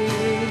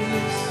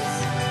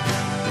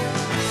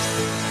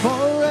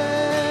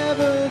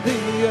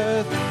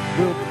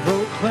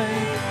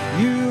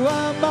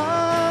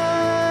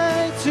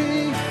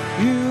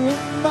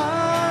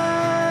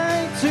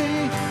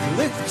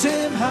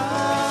 him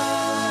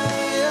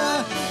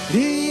higher.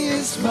 He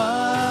is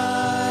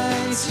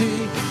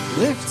mighty.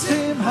 Lift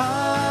him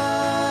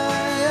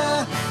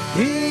higher.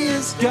 He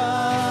is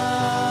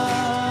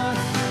God.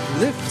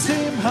 Lift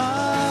him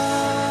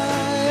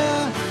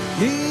higher.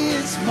 He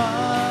is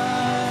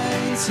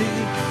mighty.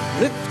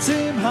 Lift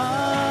him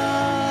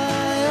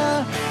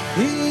higher.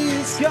 He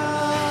is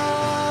God.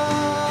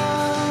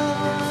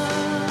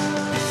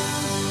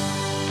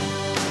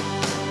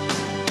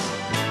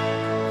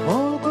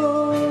 Oh,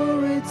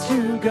 glory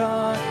to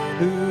God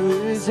who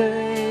is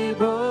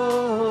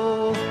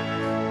able.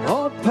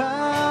 All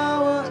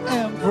power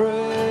and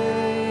praise.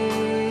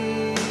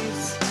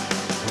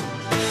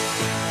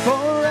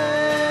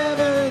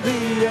 Forever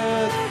the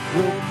earth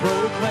will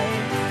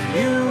proclaim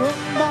you are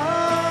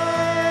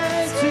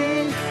mighty,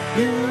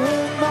 you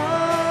are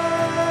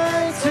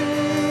mighty.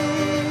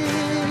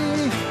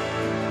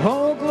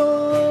 All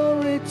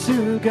glory to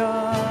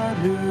God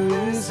who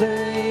is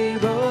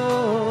able.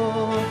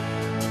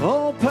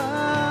 All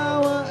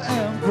power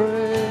and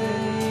praise.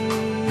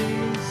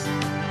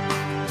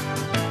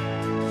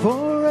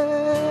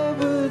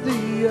 Forever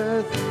the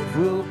earth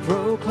will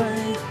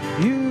proclaim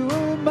you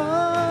are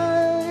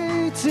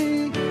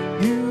mighty,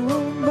 you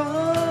are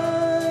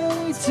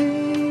mighty.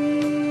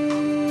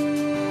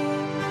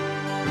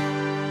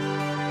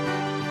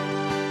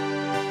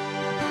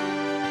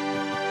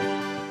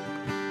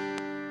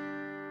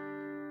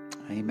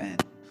 Amen.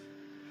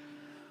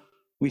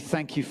 We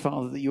thank you,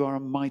 Father, that you are a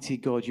mighty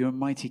God, you're a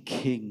mighty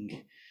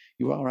King.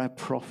 You are our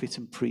prophet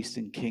and priest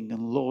and King.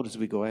 And Lord, as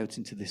we go out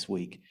into this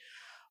week,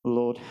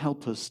 Lord,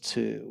 help us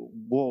to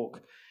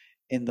walk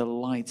in the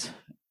light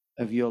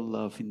of your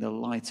love, in the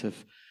light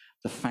of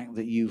the fact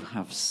that you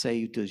have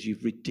saved us,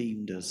 you've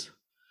redeemed us.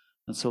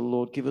 And so,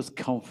 Lord, give us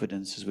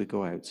confidence as we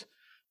go out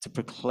to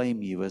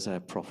proclaim you as our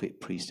prophet,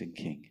 priest, and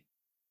King.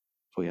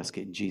 For we ask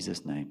it in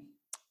Jesus' name.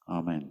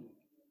 Amen.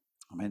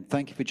 Amen.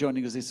 Thank you for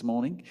joining us this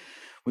morning.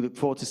 We look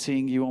forward to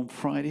seeing you on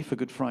Friday for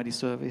Good Friday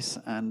service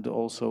and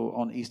also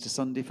on Easter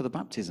Sunday for the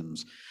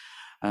baptisms.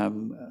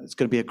 It's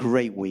going to be a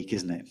great week,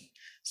 isn't it?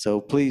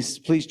 So please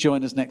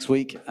join us next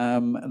week.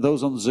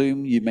 Those on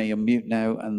Zoom, you may unmute now and